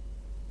 interesting.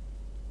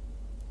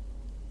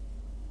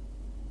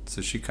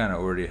 So she kind of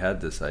already had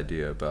this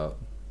idea about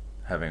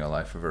having a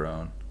life of her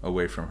own,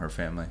 away from her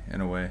family, in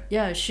a way.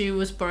 Yeah, she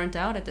was burnt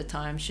out at the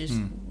time. She's,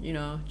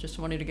 just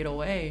wanted to get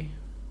away.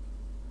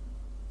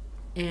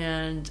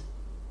 And,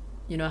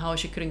 how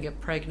she couldn't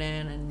get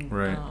pregnant.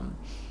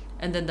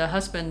 And then the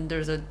husband,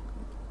 there's a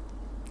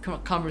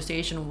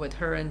conversation with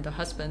her and the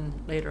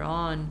husband later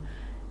on.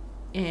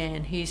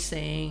 And he's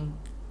saying,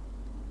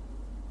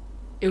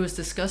 it was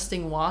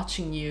disgusting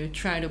watching you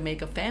trying to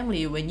make a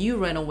family when you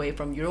ran away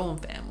from your own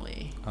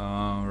family.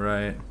 Oh,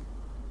 right.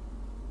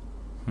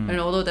 And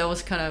although that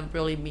was kind of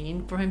really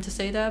mean for him to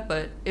say that,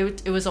 but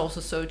it was also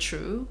so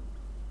true.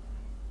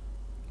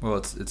 Well,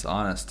 it's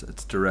honest.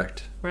 It's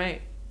direct.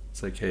 Right.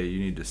 It's like, hey, you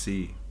need to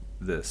see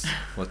this,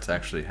 what's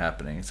actually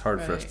happening. It's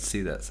hard for us to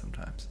see that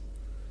sometimes.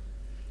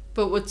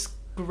 But what's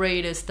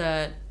great is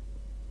that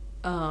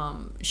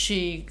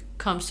she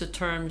comes to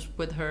terms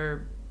with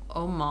her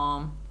own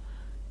mom,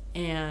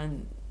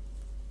 and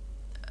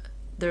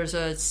there's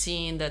a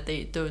scene that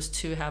those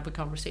two have a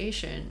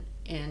conversation,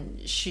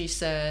 and she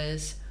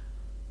says,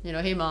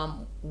 hey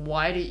mom,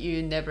 why did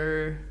you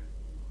never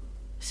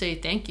say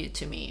thank you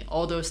to me?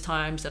 All those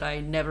times that I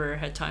never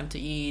had time to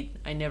eat,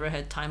 I never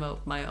had time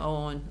of my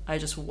own, I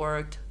just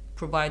worked,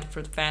 provided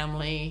for the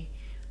family.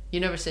 You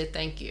never said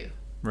thank you.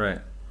 Right.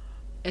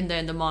 And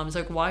then the mom's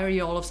like, why are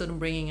you all of a sudden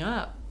bringing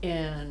up?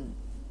 And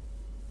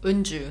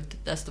Unju,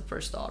 that's the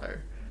first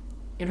daughter,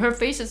 in her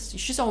face,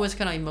 she's always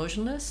kind of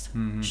emotionless.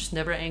 Mm-hmm. She's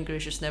never angry,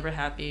 she's never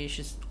happy,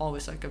 she's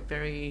always like a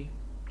very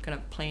kind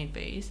of plain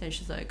face. And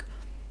she's like,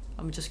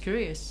 I'm just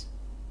curious.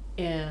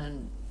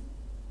 And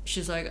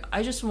she's like,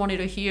 I just wanted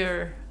to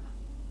hear,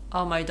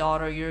 oh, my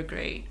daughter, you're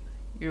great.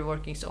 You're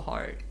working so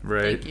hard.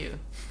 Right. Thank you.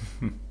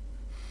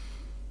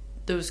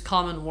 Those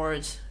common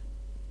words,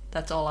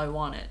 that's all I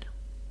wanted.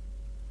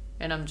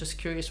 And I'm just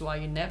curious why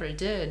you never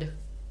did.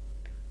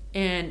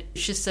 And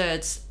she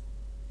says,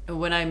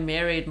 when I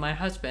married my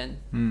husband,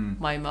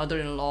 my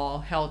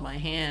mother-in-law held my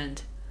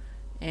hand.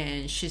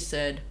 And she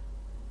said,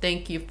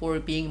 thank you for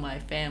being my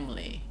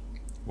family.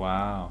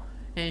 Wow.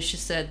 And she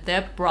said,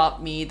 that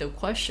brought me the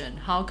question,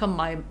 how come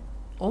my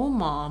own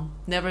mom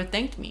never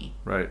thanked me?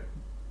 Right.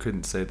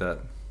 Couldn't say that.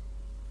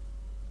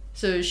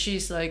 So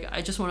she's like,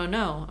 I just want to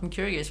know. I'm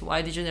curious.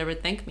 Why did you never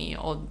thank me?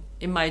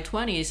 In my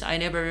 20s, I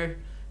never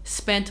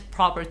spent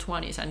proper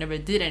 20s. I never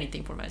did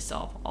anything for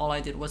myself. All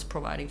I did was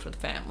providing for the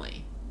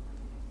family.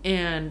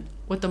 And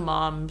what the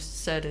mom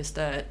said is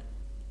that,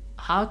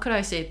 how could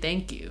I say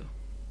thank you?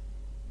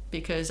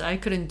 Because I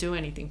couldn't do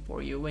anything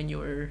for you when you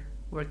were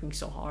working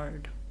so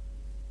hard.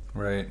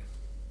 Right.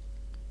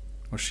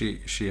 Well, she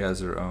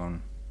has her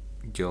own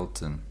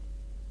guilt, and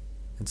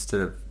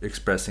instead of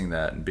expressing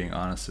that and being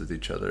honest with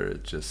each other,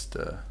 it just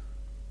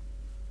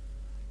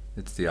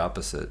it's the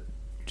opposite.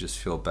 You just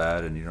feel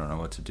bad and you don't know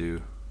what to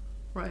do.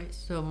 Right.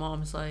 So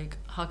mom's like,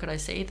 how could I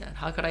say that?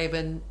 How could I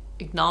even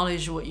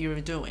acknowledge what you're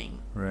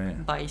doing?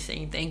 Right. By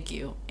saying thank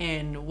you.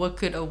 And what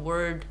could a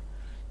word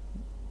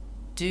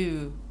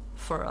do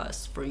for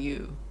us, for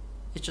you?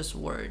 It's just a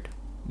word.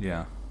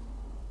 Yeah.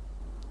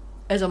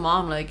 As a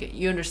mom, like,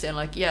 you understand,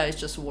 like, yeah, it's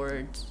just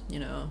words,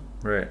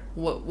 Right.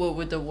 What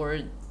would the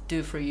word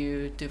do for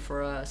you, do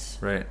for us?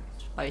 Right.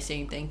 By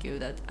saying thank you,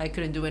 that I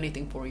couldn't do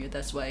anything for you,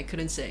 that's why I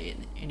couldn't say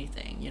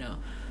anything,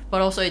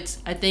 But also,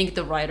 I think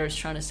the writer is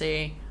trying to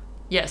say,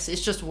 yes,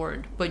 it's just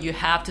word, but you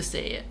have to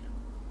say it.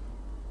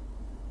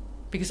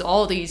 Because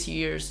all these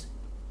years,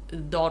 the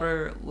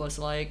daughter was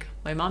like,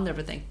 my mom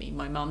never thanked me.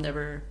 My mom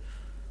never,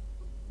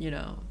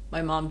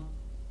 my mom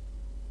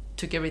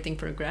took everything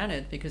for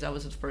granted because I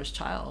was the first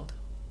child.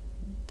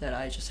 That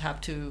I just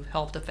have to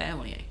help the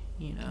family,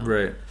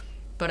 Right.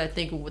 But I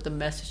think what the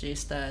message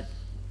is that,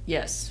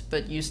 yes,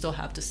 but you still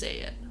have to say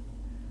it.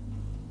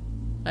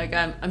 Like,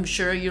 I'm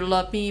sure you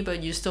love me,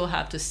 but you still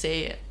have to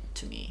say it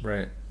to me.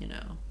 Right.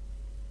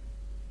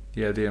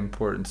 Yeah, the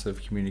importance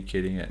of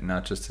communicating it,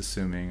 not just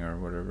assuming or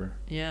whatever.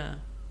 Yeah.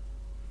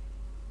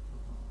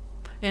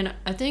 And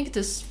I think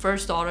this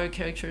first daughter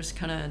character is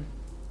kind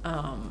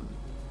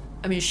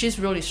of, she's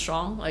really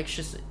strong. Like,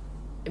 she's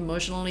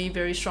emotionally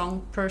very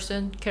strong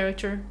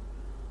character.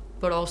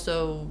 But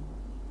also,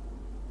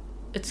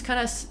 it's kind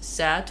of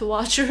sad to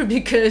watch her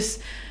because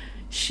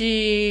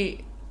I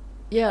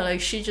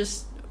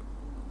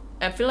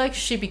feel like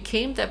she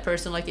became that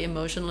person, like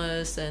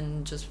emotionless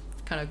and just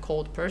kind of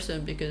cold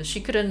person because she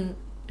didn't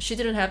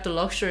have the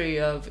luxury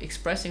of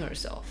expressing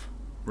herself.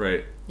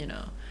 Right.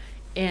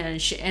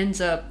 And she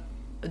ends up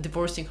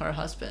divorcing her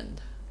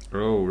husband.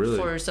 Oh, really?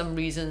 For some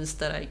reasons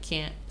that I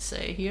can't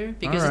say here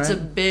because All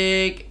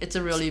right. it's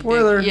a really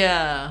spoiler. big,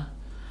 yeah.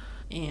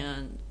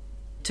 And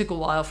took a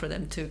while for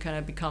them to kind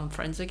of become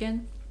friends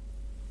again.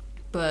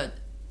 But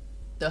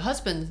the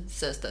husband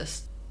says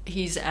this.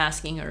 He's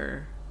asking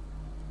her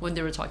when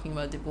they were talking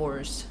about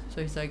divorce.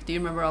 So he's like, do you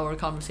remember our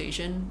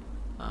conversation?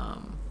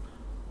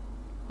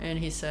 And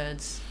he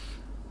says,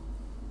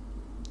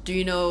 do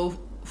you know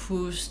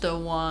who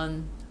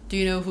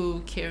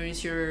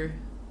carries your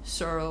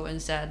sorrow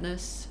and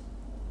sadness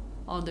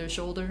on their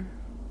shoulder?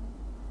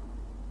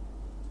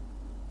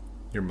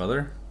 Your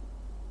mother?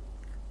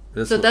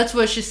 That's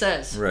what she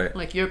says. Right.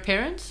 Like, your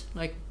parents?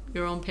 Like,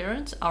 your own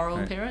parents? Our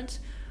own parents?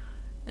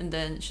 And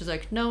then she's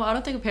like, no, I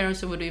don't think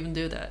parents would even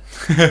do that.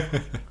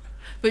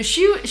 But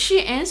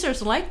she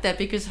answers like that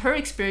because her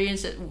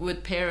experience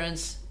with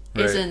parents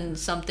isn't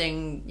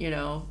something,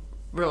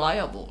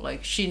 reliable.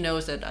 Like, she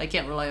knows that I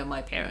can't rely on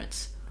my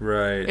parents.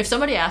 Right. If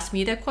somebody asks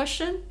me that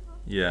question,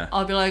 yeah,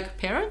 I'll be like,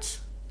 parents?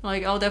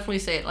 Like, I'll definitely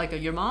say it, like,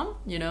 your mom,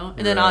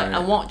 And then I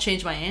won't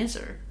change my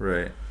answer.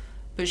 Right.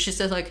 But she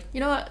says, like, you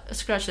know what,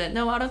 scratch that.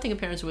 No, I don't think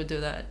parents would do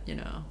that,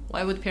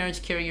 Why would parents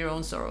carry your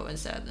own sorrow and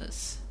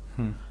sadness?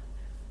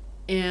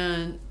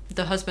 And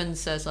the husband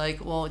says,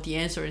 like, well, the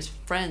answer is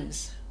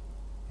friends.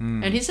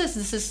 And he says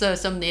this is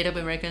some Native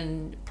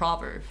American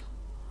proverb.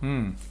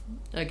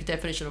 Like,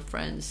 definition of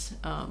friends.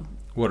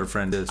 What a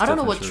friend is. I don't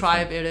know what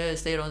tribe it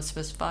is. They don't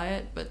specify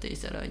it, but they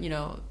said,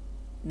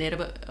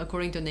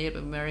 according to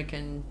Native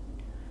American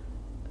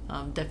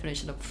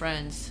definition of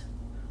friends,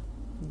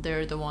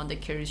 they're the one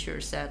that carries your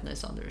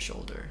sadness on their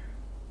shoulder.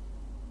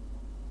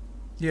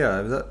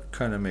 Yeah, that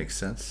kind of makes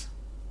sense.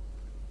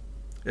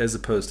 As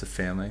opposed to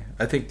family.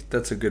 I think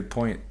that's a good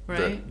point.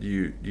 Right. That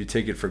you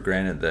take it for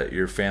granted that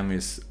your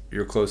family's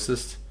your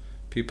closest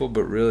people,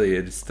 but really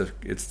it's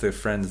the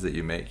friends that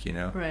you make,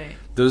 Right.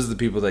 Those are the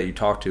people that you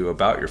talk to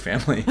about your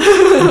family.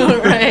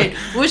 Right.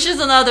 Which is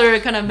another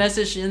kind of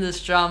message in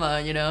this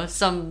drama,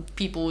 Some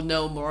people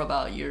know more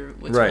about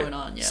what's going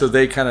on. Yeah. So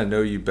they kind of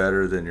know you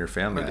better than your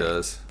family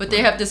does. But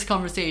they have this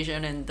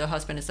conversation, and the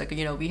husband is like,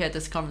 we had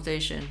this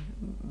conversation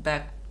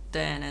back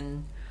then,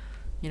 and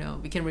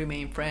we can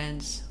remain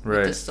friends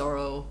with this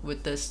sorrow,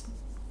 with this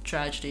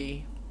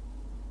tragedy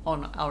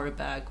on our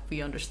back.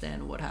 We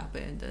understand what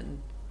happened,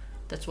 and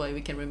that's why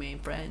we can remain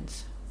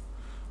friends.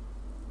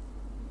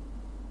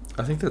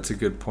 I think that's a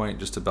good point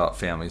just about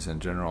families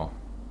in general.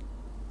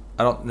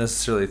 I don't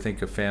necessarily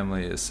think a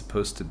family is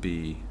supposed to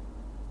be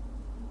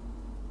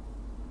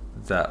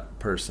that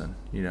person,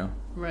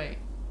 Right.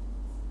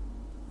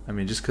 I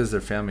mean, just because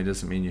they're family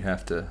doesn't mean you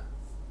have to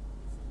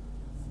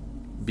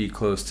be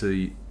close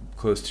to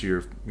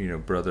your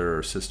brother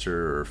or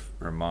sister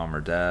or mom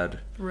or dad.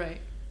 Right.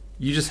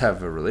 You just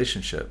have a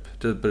relationship,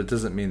 but it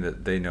doesn't mean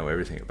that they know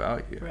everything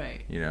about you.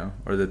 Right.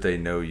 Or that they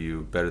know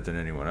you better than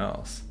anyone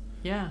else.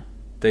 Yeah.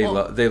 They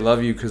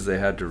love you because they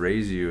had to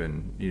raise you,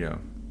 and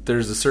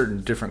there's a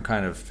certain different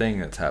kind of thing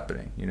that's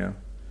happening.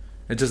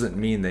 It doesn't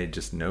mean they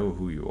just know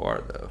who you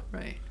are, though.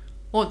 Right.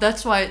 Well,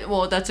 that's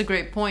a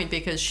great point,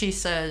 because she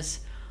says,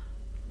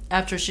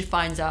 after she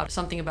finds out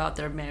something about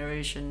their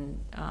marriage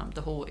and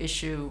the whole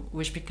issue,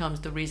 which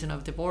becomes the reason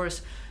of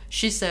divorce,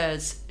 she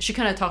says, she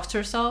kind of talks to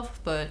herself,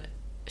 but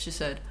she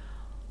said,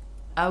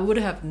 I would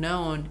have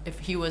known if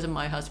he wasn't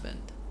my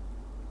husband.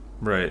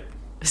 Right.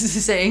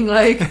 Saying,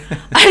 like,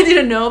 I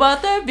didn't know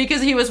about that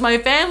because he was my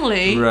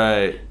family.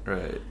 Right.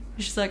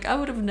 She's like, I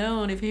would have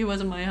known if he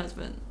wasn't my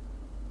husband.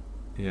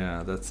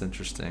 Yeah, that's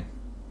interesting.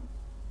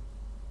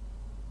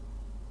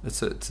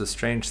 It's a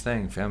strange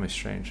thing. Family's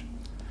strange.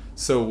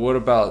 So what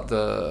about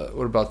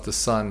the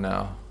son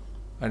now?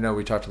 I know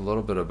we talked a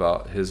little bit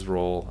about his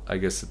role. I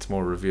guess it's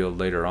more revealed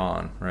later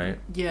on, right?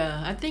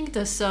 Yeah, I think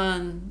the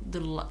son,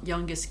 the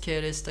youngest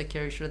kid, is the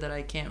character that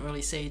I can't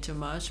really say too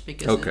much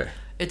because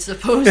it's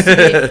supposed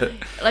to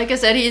be, like I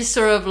said, he's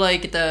sort of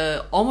like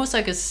almost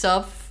like a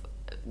sub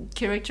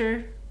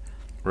character,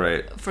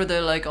 right? For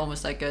the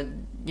almost like a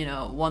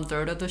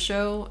 1/3 of the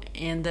show,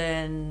 and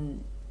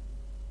then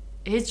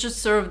he's just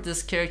sort of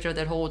this character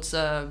that holds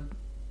a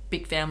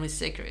big family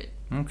secret.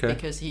 Okay.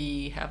 Because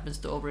he happens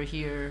to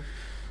overhear.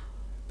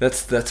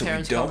 That's parents' what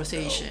we don't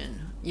conversation.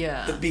 Know.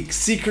 Yeah. The big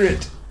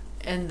secret.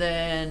 And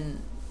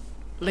then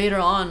later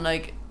on,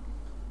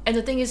 and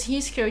the thing is,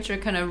 his character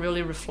kind of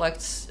really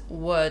reflects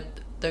what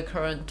the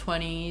current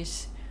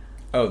 20s.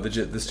 Oh,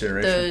 this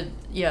generation.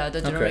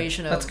 The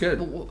generation of that's good.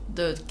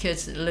 The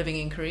kids living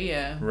in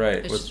Korea.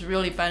 Right. It's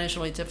really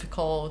financially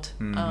difficult.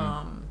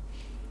 Mm-hmm.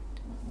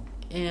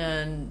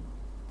 And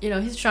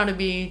he's trying to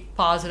be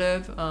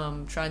positive,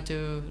 trying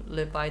to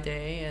live by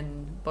day,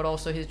 but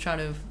also he's trying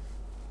to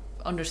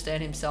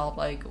understand himself,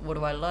 like, what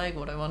do I like,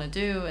 what I want to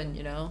do, and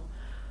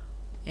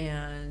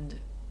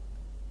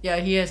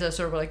he has a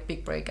sort of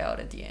big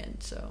breakout at the end.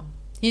 So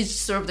he's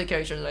sort of the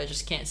character that I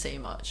just can't say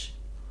much.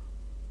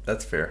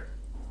 That's fair.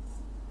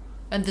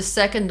 And the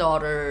second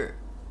daughter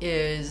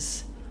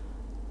is,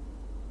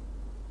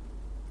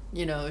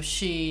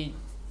 she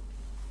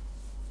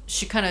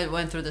kind of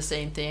went through the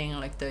same thing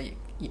like the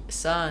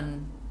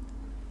son,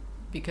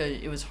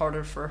 because it was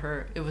hard for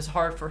her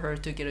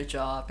to get a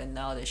job, and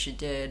now that she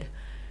did,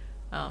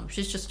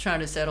 she's just trying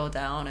to settle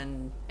down,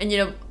 and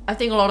I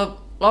think a lot of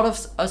a lot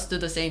of us do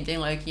the same thing.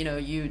 Like, you know,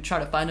 you try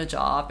to find a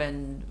job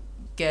and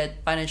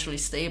get financially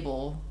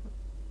stable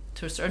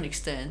to a certain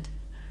extent,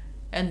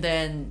 and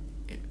then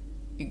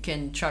you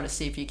can try to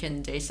see if you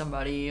can date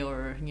somebody,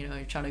 or, you know,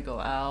 you're trying to go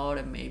out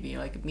and maybe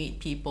like meet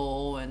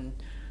people, and,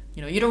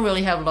 you know, you don't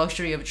really have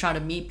luxury of trying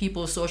to meet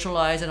people,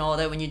 socialize and all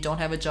that when you don't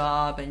have a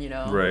job. And, you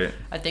know, right.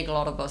 I think a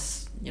lot of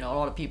us, you know, a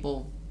lot of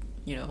people,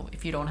 you know,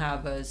 if you don't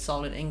have a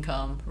solid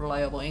income,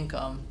 reliable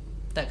income,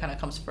 that kind of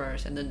comes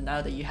first. And then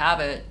now that you have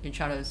it, you're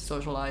trying to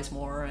socialize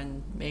more,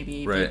 and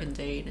maybe if you can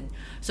date. And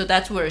so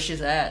that's where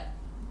she's at.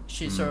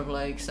 She's sort of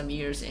like some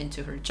years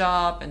into her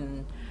job,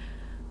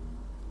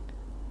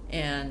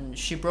 and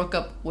she broke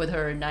up with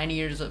her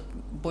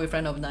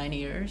boyfriend of 9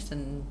 years,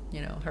 and,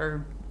 you know,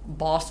 her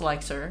boss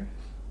likes her,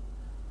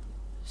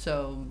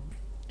 so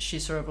she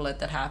sort of let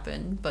that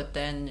happen. But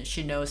then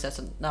she knows that's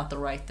not the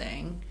right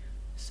thing,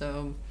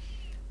 so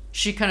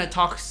she kind of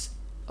talks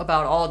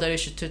about all the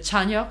issues to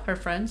Chanyuk, her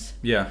friends.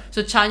 Yeah.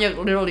 So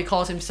Chanyuk literally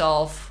calls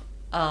himself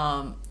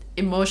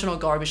emotional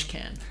garbage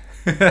can.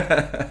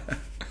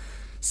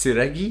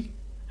 Siregi?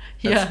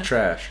 That's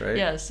trash, right?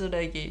 Yeah,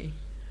 Siregi.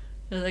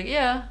 I was like,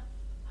 yeah.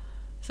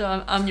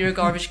 So I'm your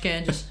garbage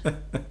can. Just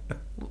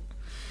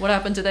what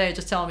happened today?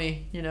 Just tell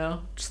me, you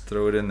know. Just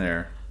throw it in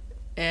there.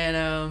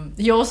 And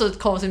he also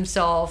calls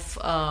himself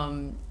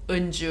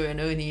Eunju and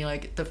Euni,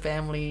 like the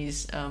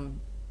family's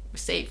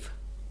safe,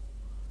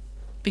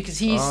 because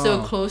he's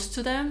so close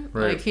to them.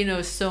 Right. Like, he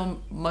knows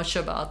so much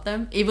about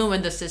them, even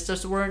when the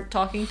sisters weren't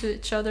talking to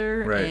each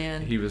other. Right.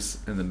 And he was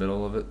in the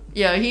middle of it.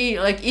 yeah, he,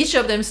 like, each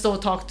of them still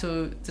talk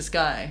to this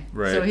guy.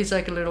 Right. So he's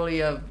like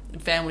literally a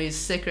family's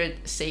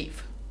secret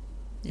safe.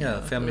 Yeah,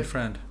 family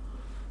friend.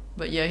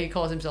 But yeah, he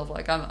calls himself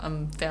like,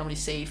 I'm family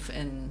safe,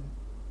 and,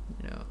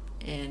 you know,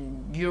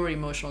 and you're an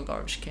emotional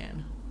garbage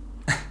can.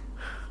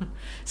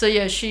 So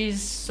yeah,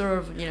 she's sort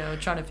of, you know,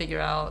 trying to figure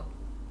out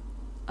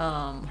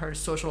her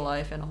social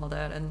life and all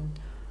that. And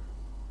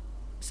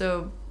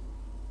so,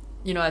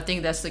 you know, I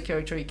think that's the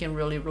character you can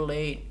really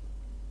relate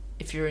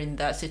if you're in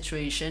that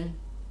situation.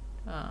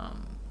 You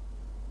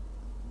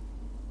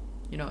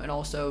know, and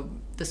also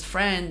this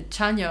friend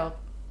Chanya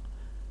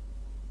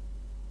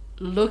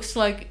looks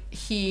like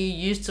he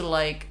used to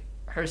like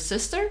her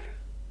sister,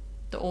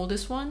 the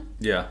oldest one.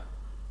 Yeah.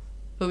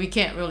 But we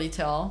can't really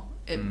tell.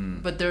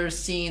 But there's a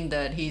scene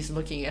that he's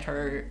looking at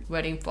her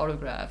wedding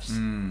photographs.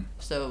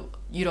 So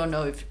you don't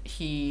know if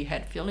he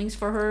had feelings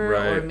for her,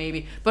 or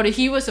maybe... But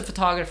he was a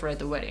photographer at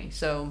the wedding.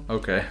 So,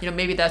 okay, you know,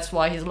 maybe that's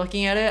why he's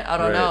looking at it. I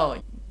don't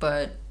know.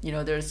 But, you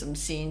know, there's some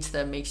scenes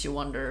that makes you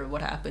wonder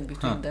what happened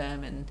between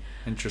them. And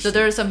interesting. so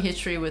there's some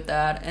history with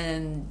that.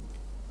 And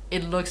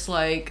it looks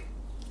like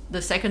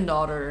the second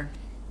daughter,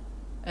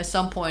 at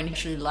some point,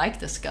 actually liked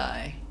this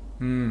guy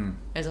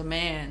as a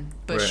man.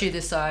 But she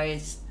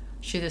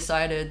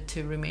decided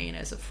to remain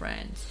as a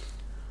friend.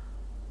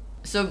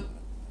 So,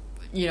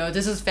 you know,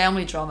 this is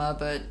family drama,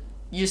 but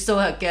you still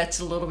get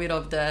a little bit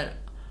of that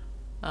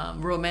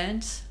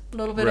romance, a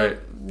little bit of,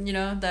 you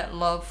know, that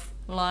love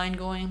line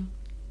going.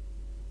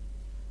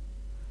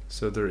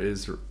 So there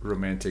is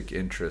romantic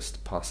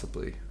interest,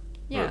 possibly.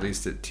 Yeah. Or at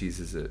least it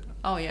teases it.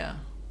 Oh, yeah.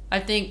 I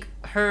think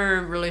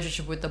her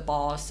relationship with the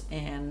boss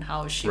and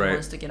how she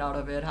wants to get out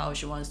of it, how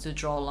she wants to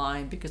draw a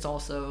line, because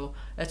also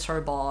it's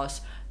her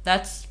boss,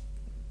 that's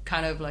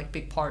kind of like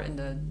big part of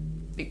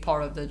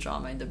the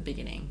drama in the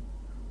beginning.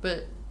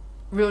 But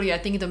really, I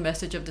think the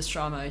message of this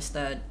drama is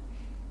that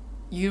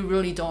you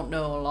really don't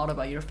know a lot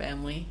about your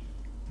family.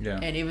 Yeah.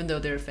 And even though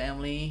they're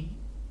family,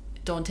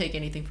 don't take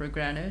anything for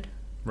granted.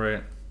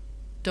 Right.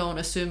 Don't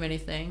assume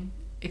anything.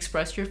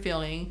 Express your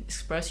feeling,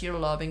 express your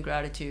love and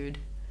gratitude.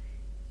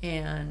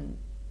 And,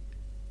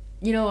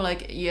 you know,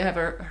 like, you have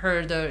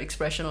heard the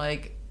expression,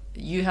 like,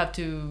 you have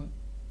to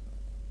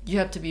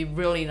be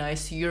really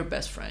nice to your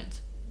best friend.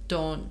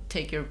 Don't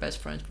take your best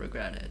friends for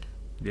granted.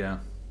 Yeah.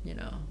 You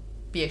know,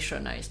 be extra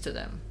nice to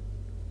them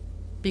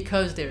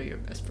because they're your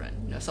best friend,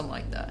 you know, something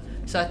like that.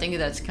 So I think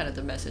that's kind of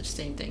the message.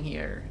 Same thing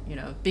here, you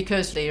know,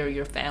 because they are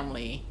your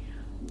family.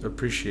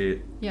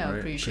 Appreciate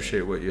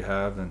what you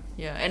have, and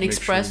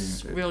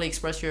and really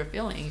express your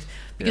feelings,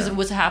 because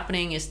what's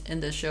happening in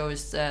the show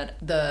is that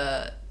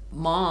the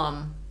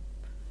mom,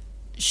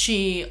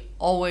 she was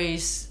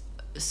always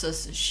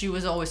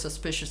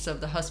suspicious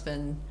of the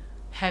husband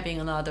having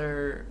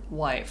another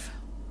wife,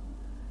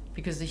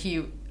 because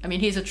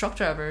he's a truck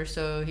driver,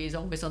 so he's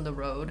always on the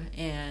road,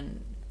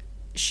 and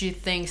she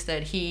thinks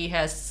that he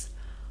has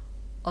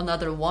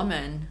another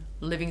woman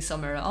living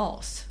somewhere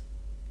else.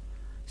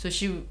 So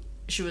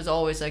she was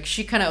always like,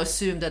 she kind of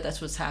assumed that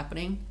that's what's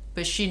happening,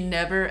 but she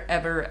never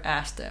ever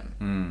asked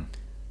him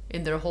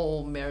in their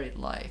whole married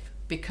life,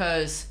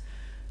 because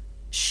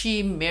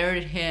she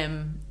married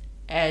him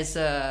as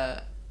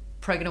a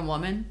pregnant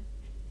woman,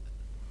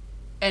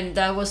 and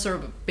that was sort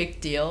of a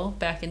big deal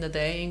back in the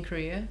day in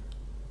Korea.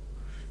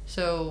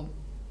 So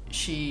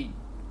she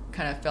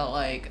kind of felt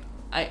like,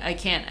 I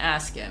can't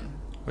ask him.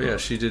 Well, yeah,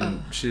 she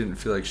didn't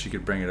feel like she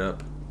could bring it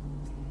up.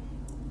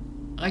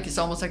 Like, it's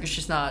almost like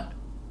she's not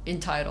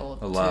entitled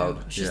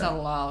allowed to, she's not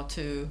allowed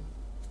to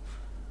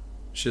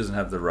She doesn't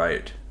have the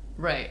right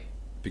Right.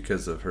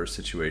 because of her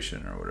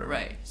situation or whatever.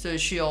 Right. So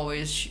she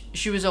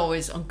was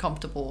always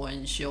uncomfortable,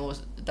 and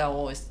that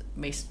always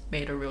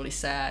made her really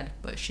sad.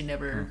 But she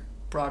never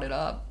brought it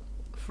up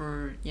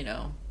for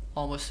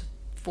almost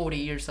 40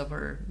 years of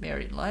her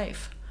married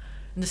life.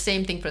 And the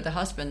same thing for the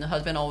husband. The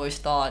husband always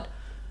thought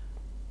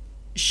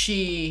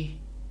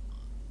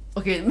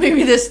okay,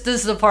 maybe this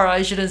is the part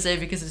I shouldn't say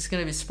because it's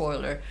gonna be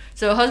spoiler.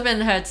 So the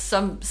husband had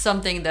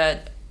something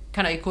that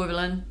kind of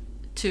equivalent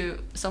to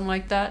something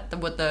like that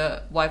what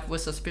the wife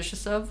was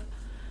suspicious of,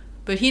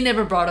 but he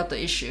never brought up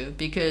the issue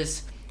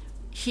because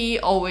he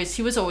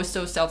was always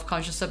so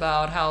self-conscious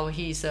about how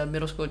he's a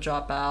middle school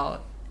dropout,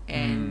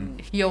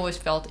 and he always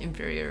felt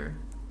inferior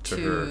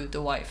to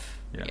the wife.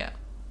 Yeah.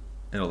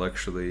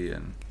 Intellectually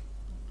and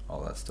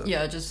all that stuff.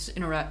 Yeah, just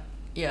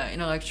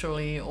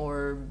intellectually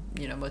or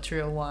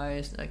material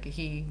wise, like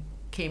he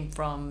came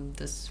from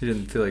this. He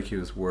didn't feel like he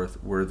was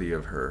worthy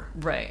of her.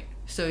 Right.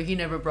 So he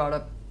never brought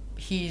up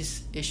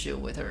his issue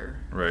with her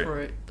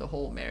for the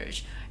whole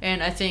marriage,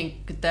 and I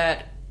think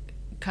that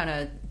kind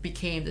of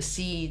became the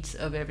seeds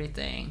of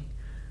everything,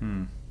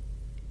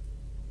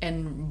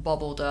 and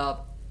bubbled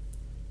up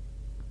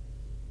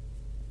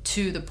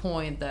to the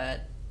point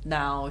that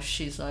now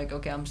she's like,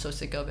 okay, I'm so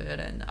sick of it,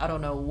 and I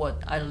don't know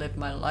what I lived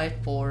my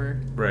life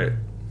for. Right.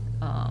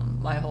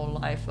 My whole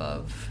life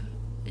of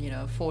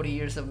 40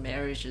 years of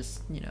marriage is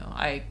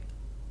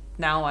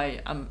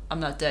I'm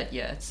not dead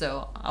yet,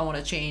 so I want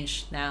to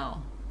change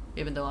now,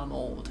 even though I'm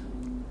old.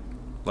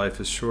 Life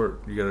is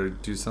short. You gotta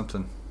do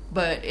something.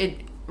 But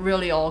it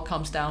really all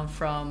comes down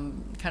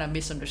from kind of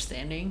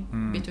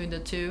misunderstanding between the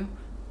two.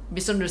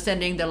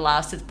 Misunderstanding that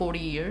lasted 40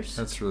 years.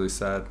 That's really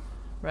sad.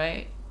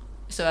 Right?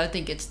 So I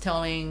think it's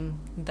telling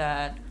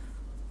that,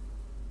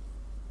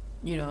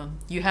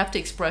 you have to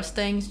express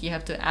things, you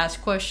have to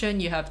ask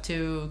questions, you have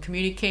to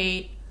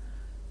communicate,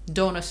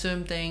 don't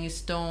assume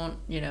things, don't,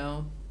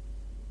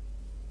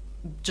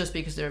 just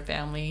because they're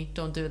family,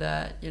 don't do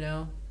that,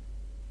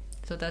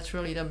 So that's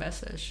really the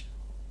message.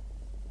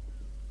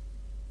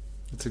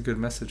 It's a good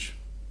message.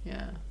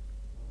 Yeah.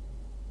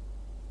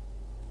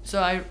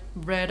 So I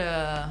read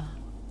I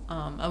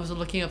was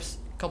looking up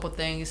a couple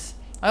things.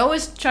 I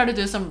always try to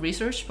do some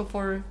research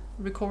before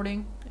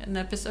recording an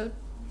episode,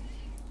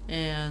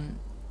 and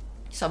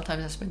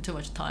sometimes I spend too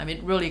much time.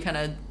 It really kind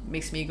of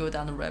makes me go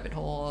down the rabbit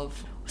hole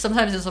of,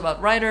 sometimes it's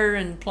about writer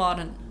and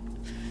plot,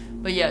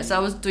 but yes, I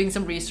was doing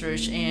some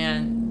research,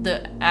 and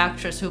the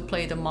actress who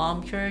played the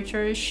mom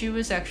character, she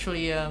was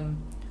actually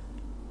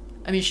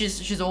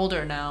she's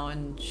older now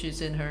and she's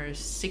in her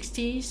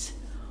 60s,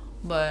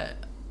 but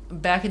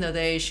back in the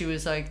day she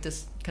was like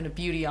this kind of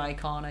beauty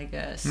icon, I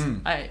guess.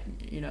 I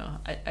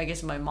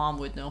guess my mom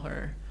would know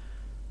her,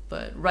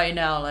 but right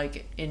now,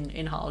 like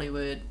in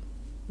Hollywood,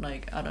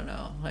 like I don't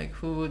know, like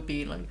who would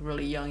be like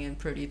really young and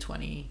pretty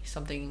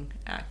 20-something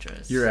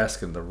actress? You're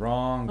asking the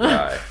wrong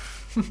guy.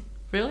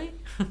 Really?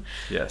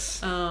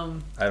 Yes. I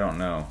don't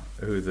know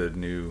who the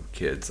new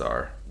kids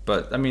are,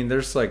 but I mean,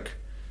 there's like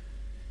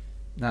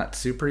not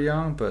super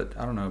young, but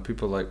I don't know,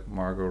 people like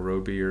Margot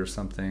Robbie or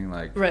something,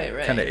 like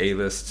right. kind of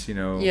A-list,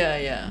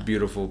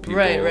 beautiful people,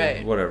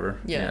 right. whatever.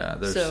 Yeah.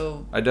 There's,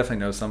 so I definitely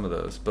know some of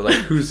those, but like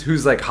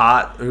who's like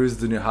hot, who's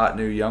the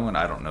new young one?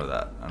 I don't know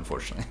that,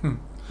 unfortunately.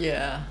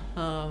 Yeah.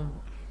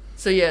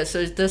 So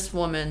this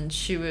woman,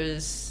 she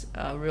was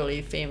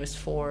really famous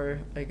for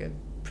like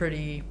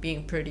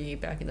being pretty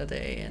back in the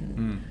day,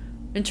 and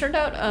it turned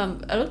out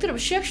I looked it up.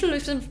 She actually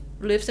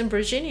lives in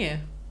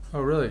Virginia. Oh,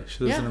 really?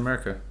 She lives in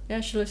America.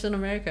 Yeah, she lives in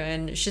America,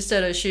 and she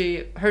said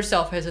she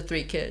herself has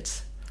 3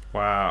 kids.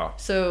 Wow.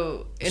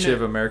 So does she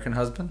have an American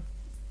husband?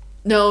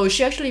 No,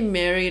 she actually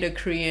married a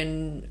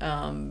Korean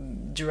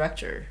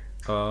director.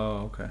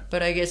 Oh, okay.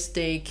 But I guess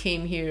they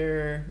came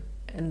here,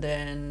 and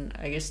then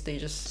I guess they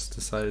just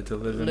decided to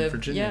live in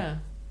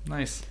Virginia. Yeah.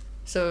 Nice.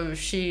 So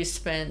she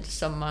spent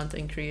some month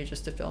in Korea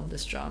just to film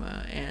this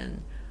drama,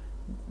 and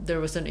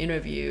there was an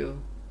interview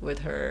with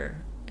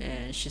her,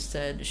 and she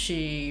said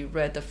she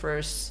read the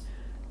first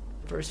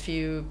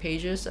few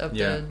pages of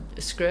the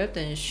script,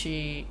 and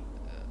she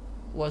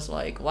was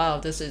like, wow,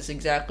 this is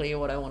exactly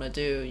what I want to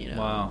do,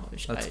 Wow,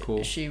 that's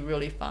cool. She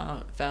really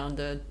found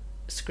the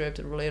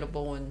script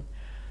relatable, and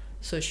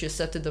so she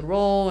accepted the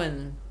role,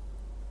 and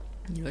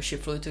she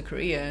flew to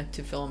Korea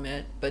to film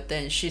it. But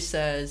then she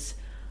says,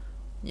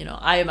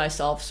 I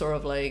myself sort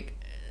of like,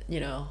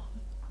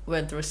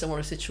 went through a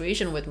similar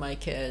situation with my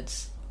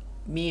kids.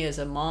 Me as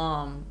a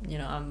mom,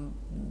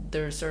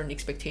 there are certain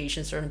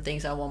expectations, certain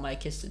things I want my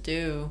kids to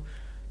do,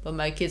 but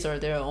my kids are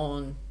their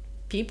own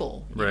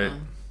people, right?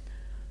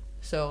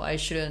 So I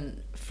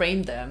shouldn't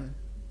frame them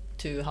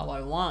to how I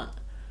want.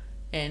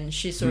 And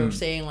she's sort of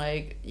saying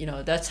like,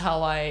 that's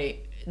how I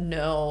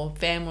know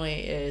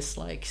family is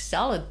like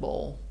salad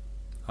bowl.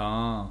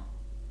 Oh.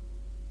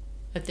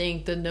 I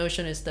think the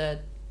notion is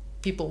that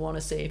people want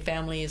to say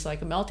family is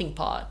like a melting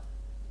pot,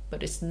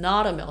 but it's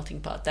not a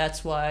melting pot.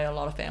 That's why a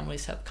lot of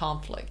families have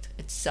conflict.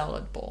 It's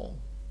salad bowl.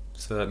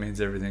 So that means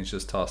everything's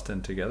just tossed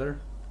in together?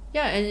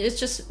 Yeah, and it's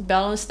just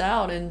balanced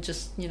out and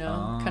just,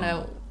 kind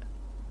of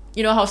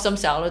you know how some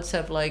salads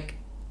have like,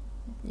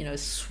 you know,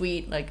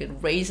 sweet like a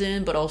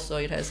raisin, but also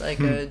it has like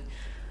a,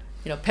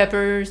 you know,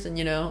 peppers and,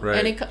 you know, Right.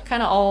 and it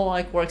kind of all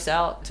like works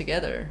out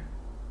together.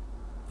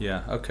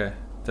 Yeah, okay.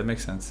 That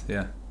makes sense,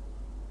 yeah.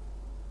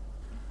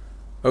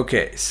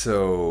 Okay,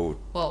 so...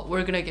 Well,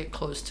 we're going to get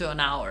close to an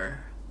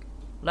hour.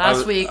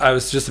 Last week... I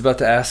was just about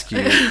to ask you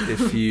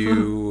if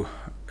you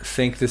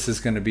think this is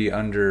going to be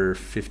under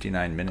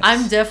 59 minutes.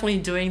 I'm definitely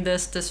doing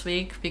this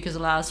week because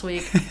last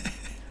week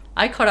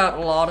I cut out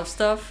a lot of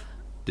stuff.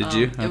 Did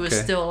you? Okay. It was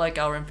still like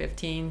hour and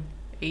 15,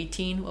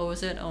 18. What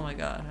was it? Oh my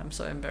God, I'm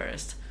so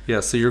embarrassed. Yeah,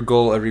 so your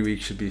goal every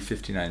week should be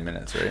 59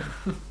 minutes, right?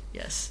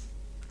 Yes.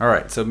 All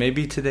right, so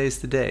maybe today's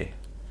the day.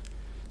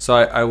 So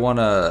I want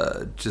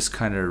to just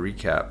kind of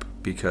recap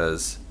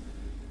because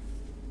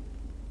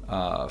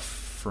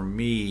for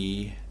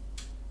me,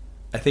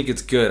 I think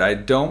it's good. I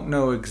don't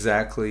know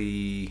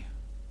exactly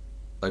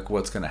like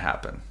what's going to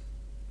happen,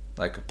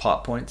 like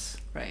plot points.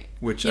 Right.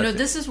 Which you know,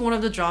 this is one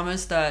of the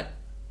dramas that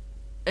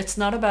it's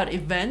not about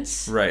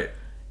events. Right.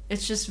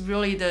 It's just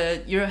really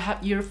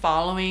you're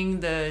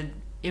following the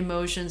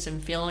emotions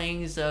and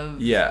feelings of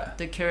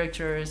the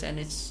characters, and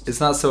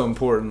it's not so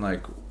important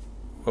like,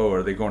 oh,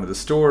 are they going to the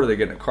store? Are they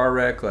getting a car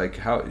wreck? Like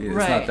how? It's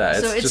not that.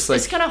 So it's just like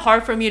it's kind of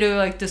hard for me to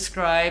like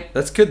describe.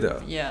 That's good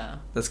though. Yeah.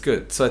 That's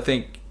good. So I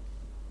think,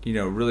 you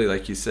know, really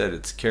like you said,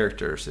 it's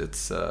characters.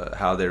 It's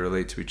how they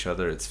relate to each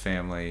other. It's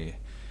family,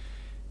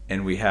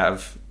 and we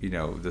have, you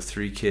know, the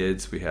 3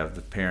 kids. We have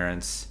the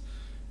parents,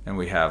 and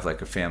we have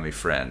like a family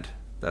friend.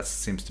 That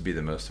seems to be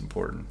the most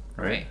important,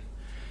 right?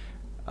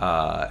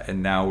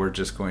 And now we're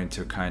just going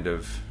to kind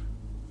of,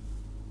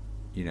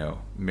 you know,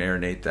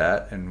 marinate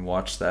that and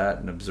watch that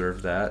and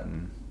observe that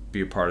and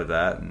be a part of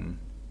that. And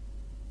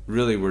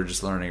really we're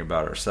just learning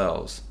about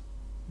ourselves.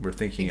 We're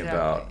thinking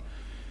about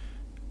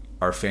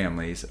our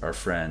families, our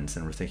friends,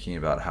 and we're thinking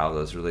about how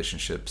those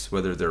relationships,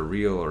 whether they're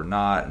real or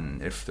not,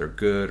 and if they're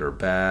good or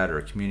bad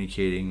or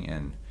communicating.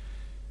 And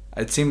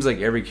it seems like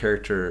every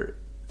character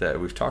that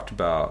we've talked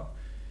about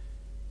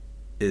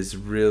is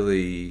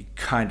really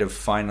kind of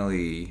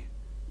finally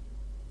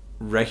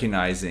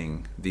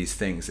recognizing these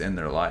things in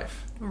their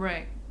life.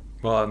 Right.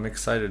 Well, I'm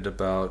excited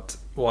about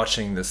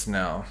watching this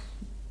now.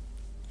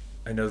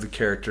 I know the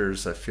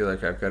characters. I feel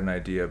like I've got an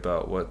idea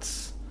about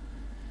what's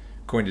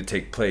going to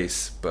take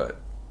place, but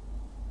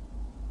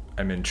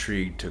I'm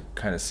intrigued to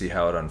kind of see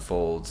how it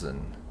unfolds.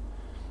 And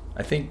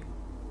I think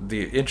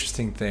the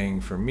interesting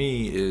thing for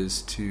me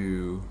is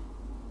to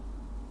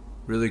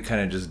really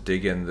kind of just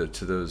dig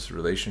into those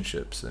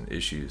relationships and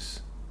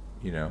issues,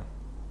 you know,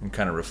 and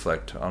kind of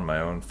reflect on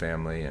my own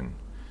family and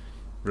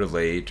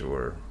relate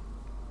or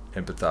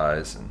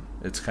empathize. And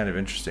it's kind of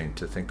interesting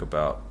to think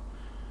about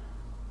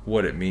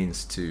what it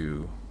means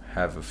to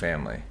have a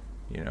family,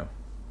 you know,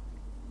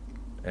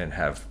 and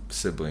have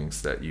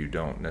siblings that you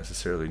don't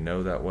necessarily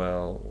know that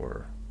well,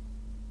 or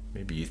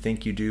maybe you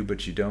think you do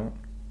but you don't.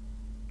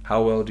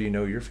 How well do you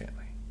know your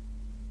family?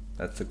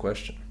 That's the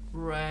question.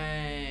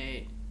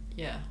 Right.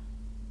 Yeah.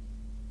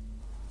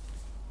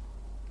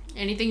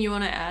 Anything you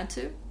want to add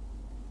to?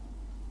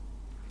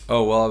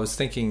 Oh, well, I was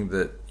thinking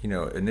that, you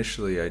know,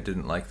 initially I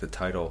didn't like the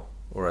title,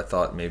 or I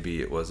thought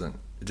maybe it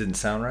didn't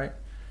sound right.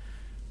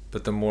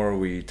 But the more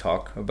we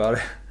talk about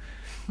it,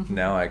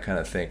 now I kind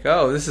of think,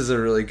 oh, this is a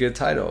really good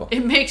title.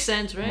 It makes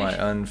sense, right? My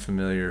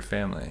Unfamiliar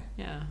Family.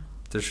 Yeah.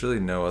 There's really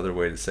no other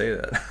way to say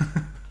that.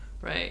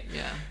 Right,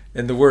 yeah.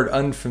 And the word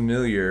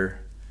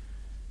unfamiliar,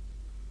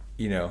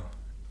 you know,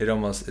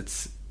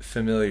 it's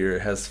familiar,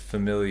 it has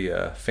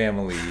familia,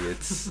 family,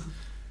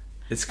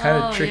 it's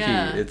kind of tricky.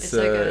 Yeah. It's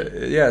like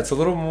it's a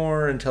little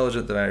more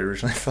intelligent than I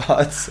originally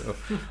thought. So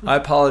I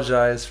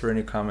apologize for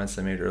any comments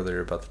I made earlier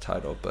about the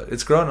title, but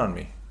it's grown on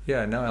me.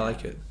 Yeah, now I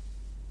like it.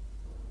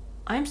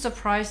 I'm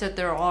surprised that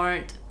there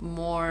aren't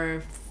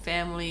more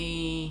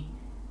family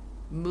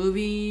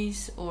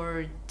movies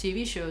or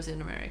TV shows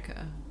in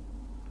America.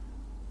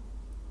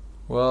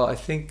 Well, I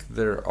think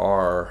there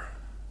are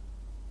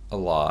a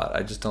lot.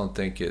 I just don't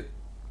think it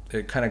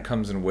kind of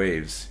comes in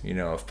waves, you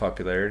know, of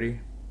popularity.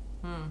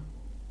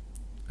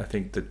 I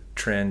think the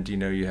trend, you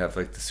know, you have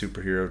like the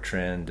superhero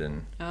trend,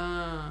 and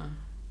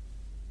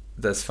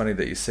that's funny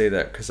that you say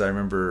that, because I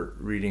remember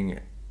reading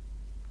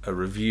a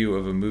review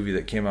of a movie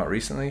that came out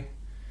recently,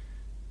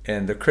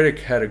 and the critic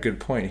had a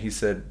good point. He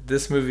said,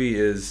 this movie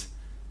is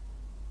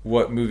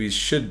what movies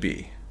should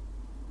be.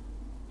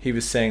 He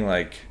was saying,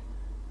 like,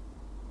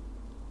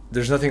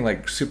 there's nothing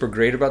like super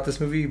great about this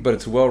movie, but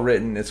it's well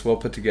written, it's well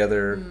put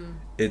together,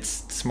 it's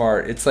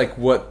smart, it's like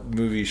what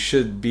movies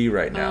should be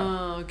right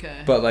now. Oh,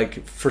 okay. But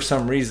like for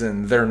some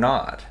reason they're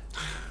not,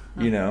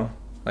 you know,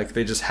 like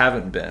they just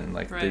haven't been,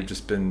 like they've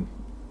just been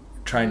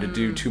trying to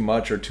do too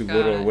much or too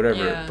little or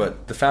whatever. Yeah.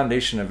 But the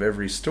foundation of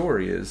every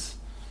story is,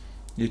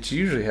 it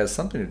usually has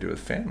something to do with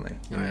family,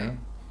 you know.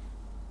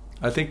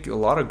 I think a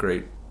lot of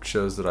great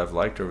shows that I've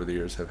liked over the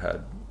years have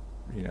had,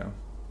 you know,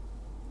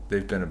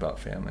 they've been about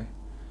family.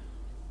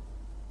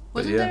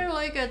 Wasn't there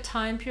like a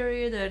time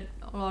period that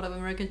a lot of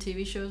American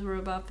TV shows were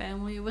about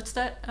family? What's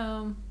that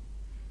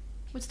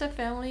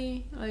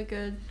family like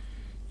a?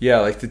 Yeah,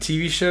 like the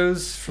TV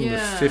shows from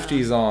Yeah. the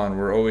 50s on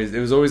were always, it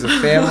was always a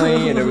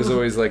family and it was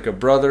always like a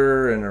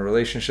brother and a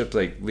relationship,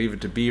 like Leave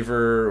It to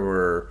Beaver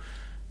or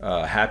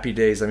Happy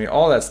Days. I mean,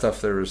 all that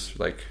stuff, there was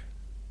like,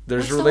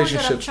 there's What's the one that I'm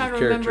relationships trying with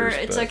to remember?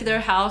 characters. It's but like their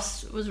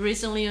house was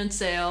recently on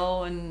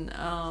sale, and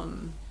I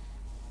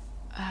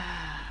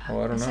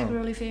don't it's know. like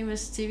really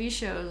famous TV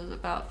shows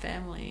about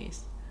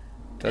families.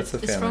 That's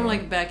It's a family from one.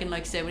 like back in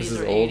like 70s This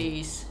is or old?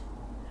 80s.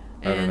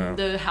 I don't And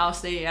know. the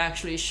house they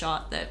actually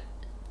shot that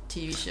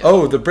TV show.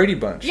 Oh, the Brady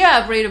Bunch.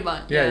 Yeah, Brady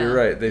Bunch. Yeah, you're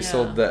right. They yeah.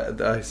 sold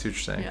that. I see what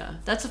you're saying. Yeah,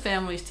 that's a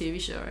family's TV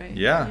show, right?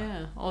 Yeah.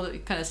 Yeah, all the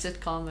kind of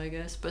sitcom, I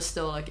guess, but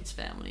still like it's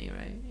family,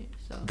 right?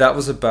 So. That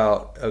was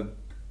about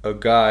a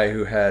guy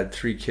who had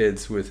 3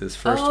 kids with his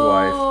first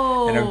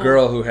Oh. wife and a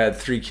girl who had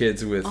 3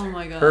 kids with Oh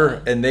my God.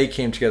 her, and they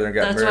came together and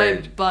got That's married.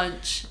 right,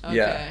 Bunch. Okay.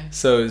 Yeah,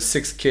 so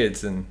 6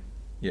 kids, and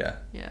yeah,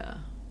 Yeah.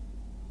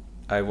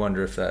 I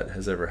wonder if that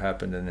has ever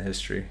happened in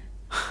history,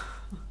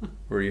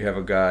 where you have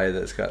a guy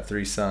that's got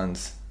 3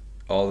 sons,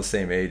 all the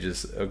same age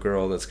as a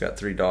girl that's got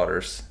 3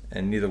 daughters,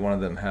 and neither one of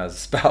them has a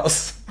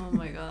spouse. Oh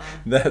my God.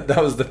 That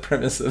was the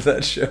premise of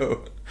that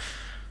show.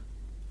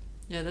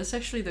 Yeah, that's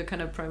actually the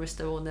kind of premise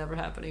that will never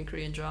happen in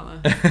Korean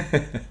drama.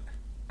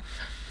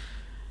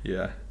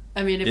 Yeah.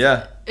 I mean,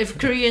 if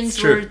Koreans It's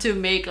true. were to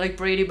make like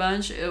Brady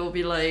Bunch, it will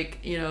be like,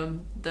 you know,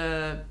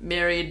 the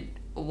married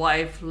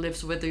wife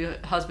lives with the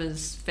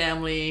husband's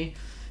family,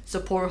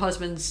 support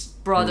husband's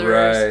brothers,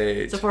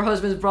 Right. support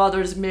husband's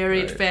brother's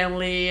married Right.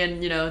 family,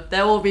 and, you know,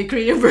 that will be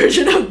Korean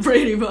version of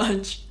Brady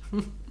Bunch.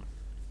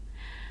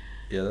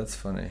 Yeah, that's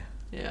funny.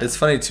 Yeah. It's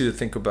funny too to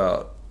think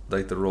about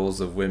like the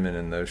roles of women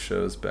in those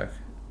shows back.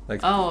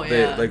 Like Oh,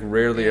 they yeah. like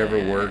rarely Yeah, ever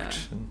yeah, worked.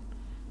 yeah. And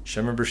I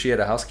remember she had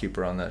a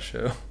housekeeper on that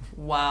show.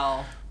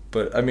 Wow.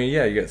 But I mean,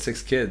 yeah, you got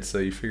 6 kids, so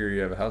you figure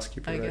you have a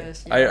housekeeper. I right?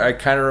 guess, yeah. I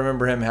kind of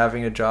remember him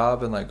having a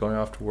job and like going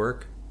off to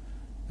work.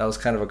 That was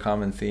kind of a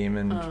common theme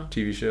in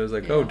TV shows.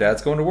 Like, Yeah. oh,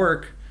 dad's going to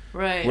work.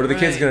 Right. What are the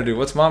kids right. gonna do?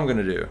 What's mom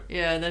gonna do?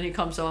 Yeah, and then he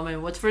comes home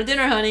and, what's for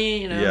dinner,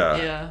 honey? You know? Yeah.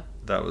 Yeah.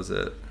 That was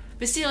it.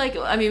 But see, like,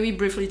 I mean, we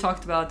briefly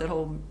talked about that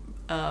whole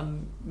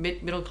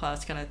middle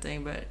class kind of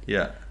thing, but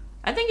Yeah.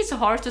 I think it's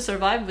hard to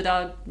survive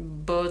without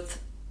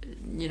both,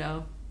 you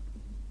know,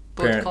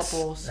 both Parents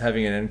couples.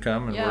 having an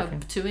income and Yeah, working.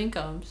 2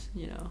 incomes,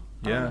 you know.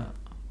 I Yeah. don't know.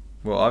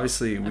 Well,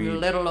 obviously I mean,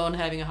 let alone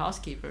having a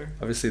housekeeper.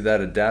 obviously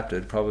that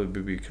adapted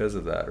probably because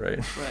of that, right?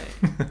 Right.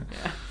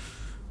 Yeah.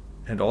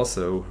 And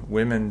also,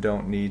 women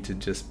don't need to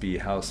just be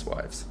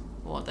housewives.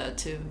 Well, that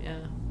too,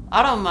 yeah.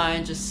 I don't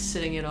mind just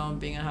sitting at home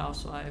being a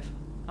housewife.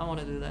 I want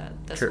to do that.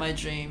 That's my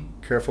dream.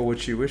 Careful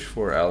what you wish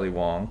for, Ali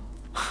Wong.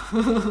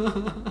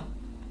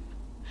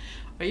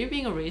 Are you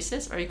being a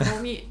racist? Are you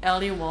calling me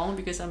Ali Wong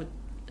because I'm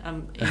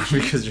Asian?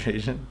 Because you're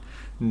Asian?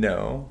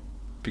 No.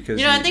 Because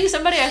You know, I think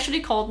somebody actually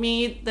called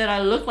me that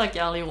I look like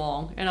Ali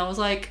Wong, and I was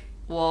like,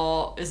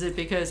 well, is it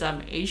because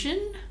I'm Asian?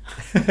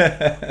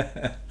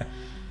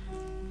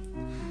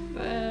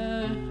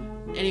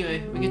 Anyway,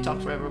 we can talk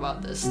forever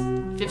about this.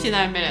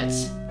 59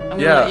 minutes. I'm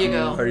gonna let you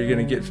go. Are you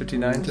gonna get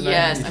 59 tonight?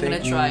 Yes, you I'm think?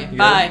 gonna try. You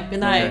Bye. got it? Good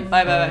night. Okay.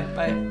 Bye. Bye.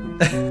 Bye.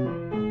 Bye.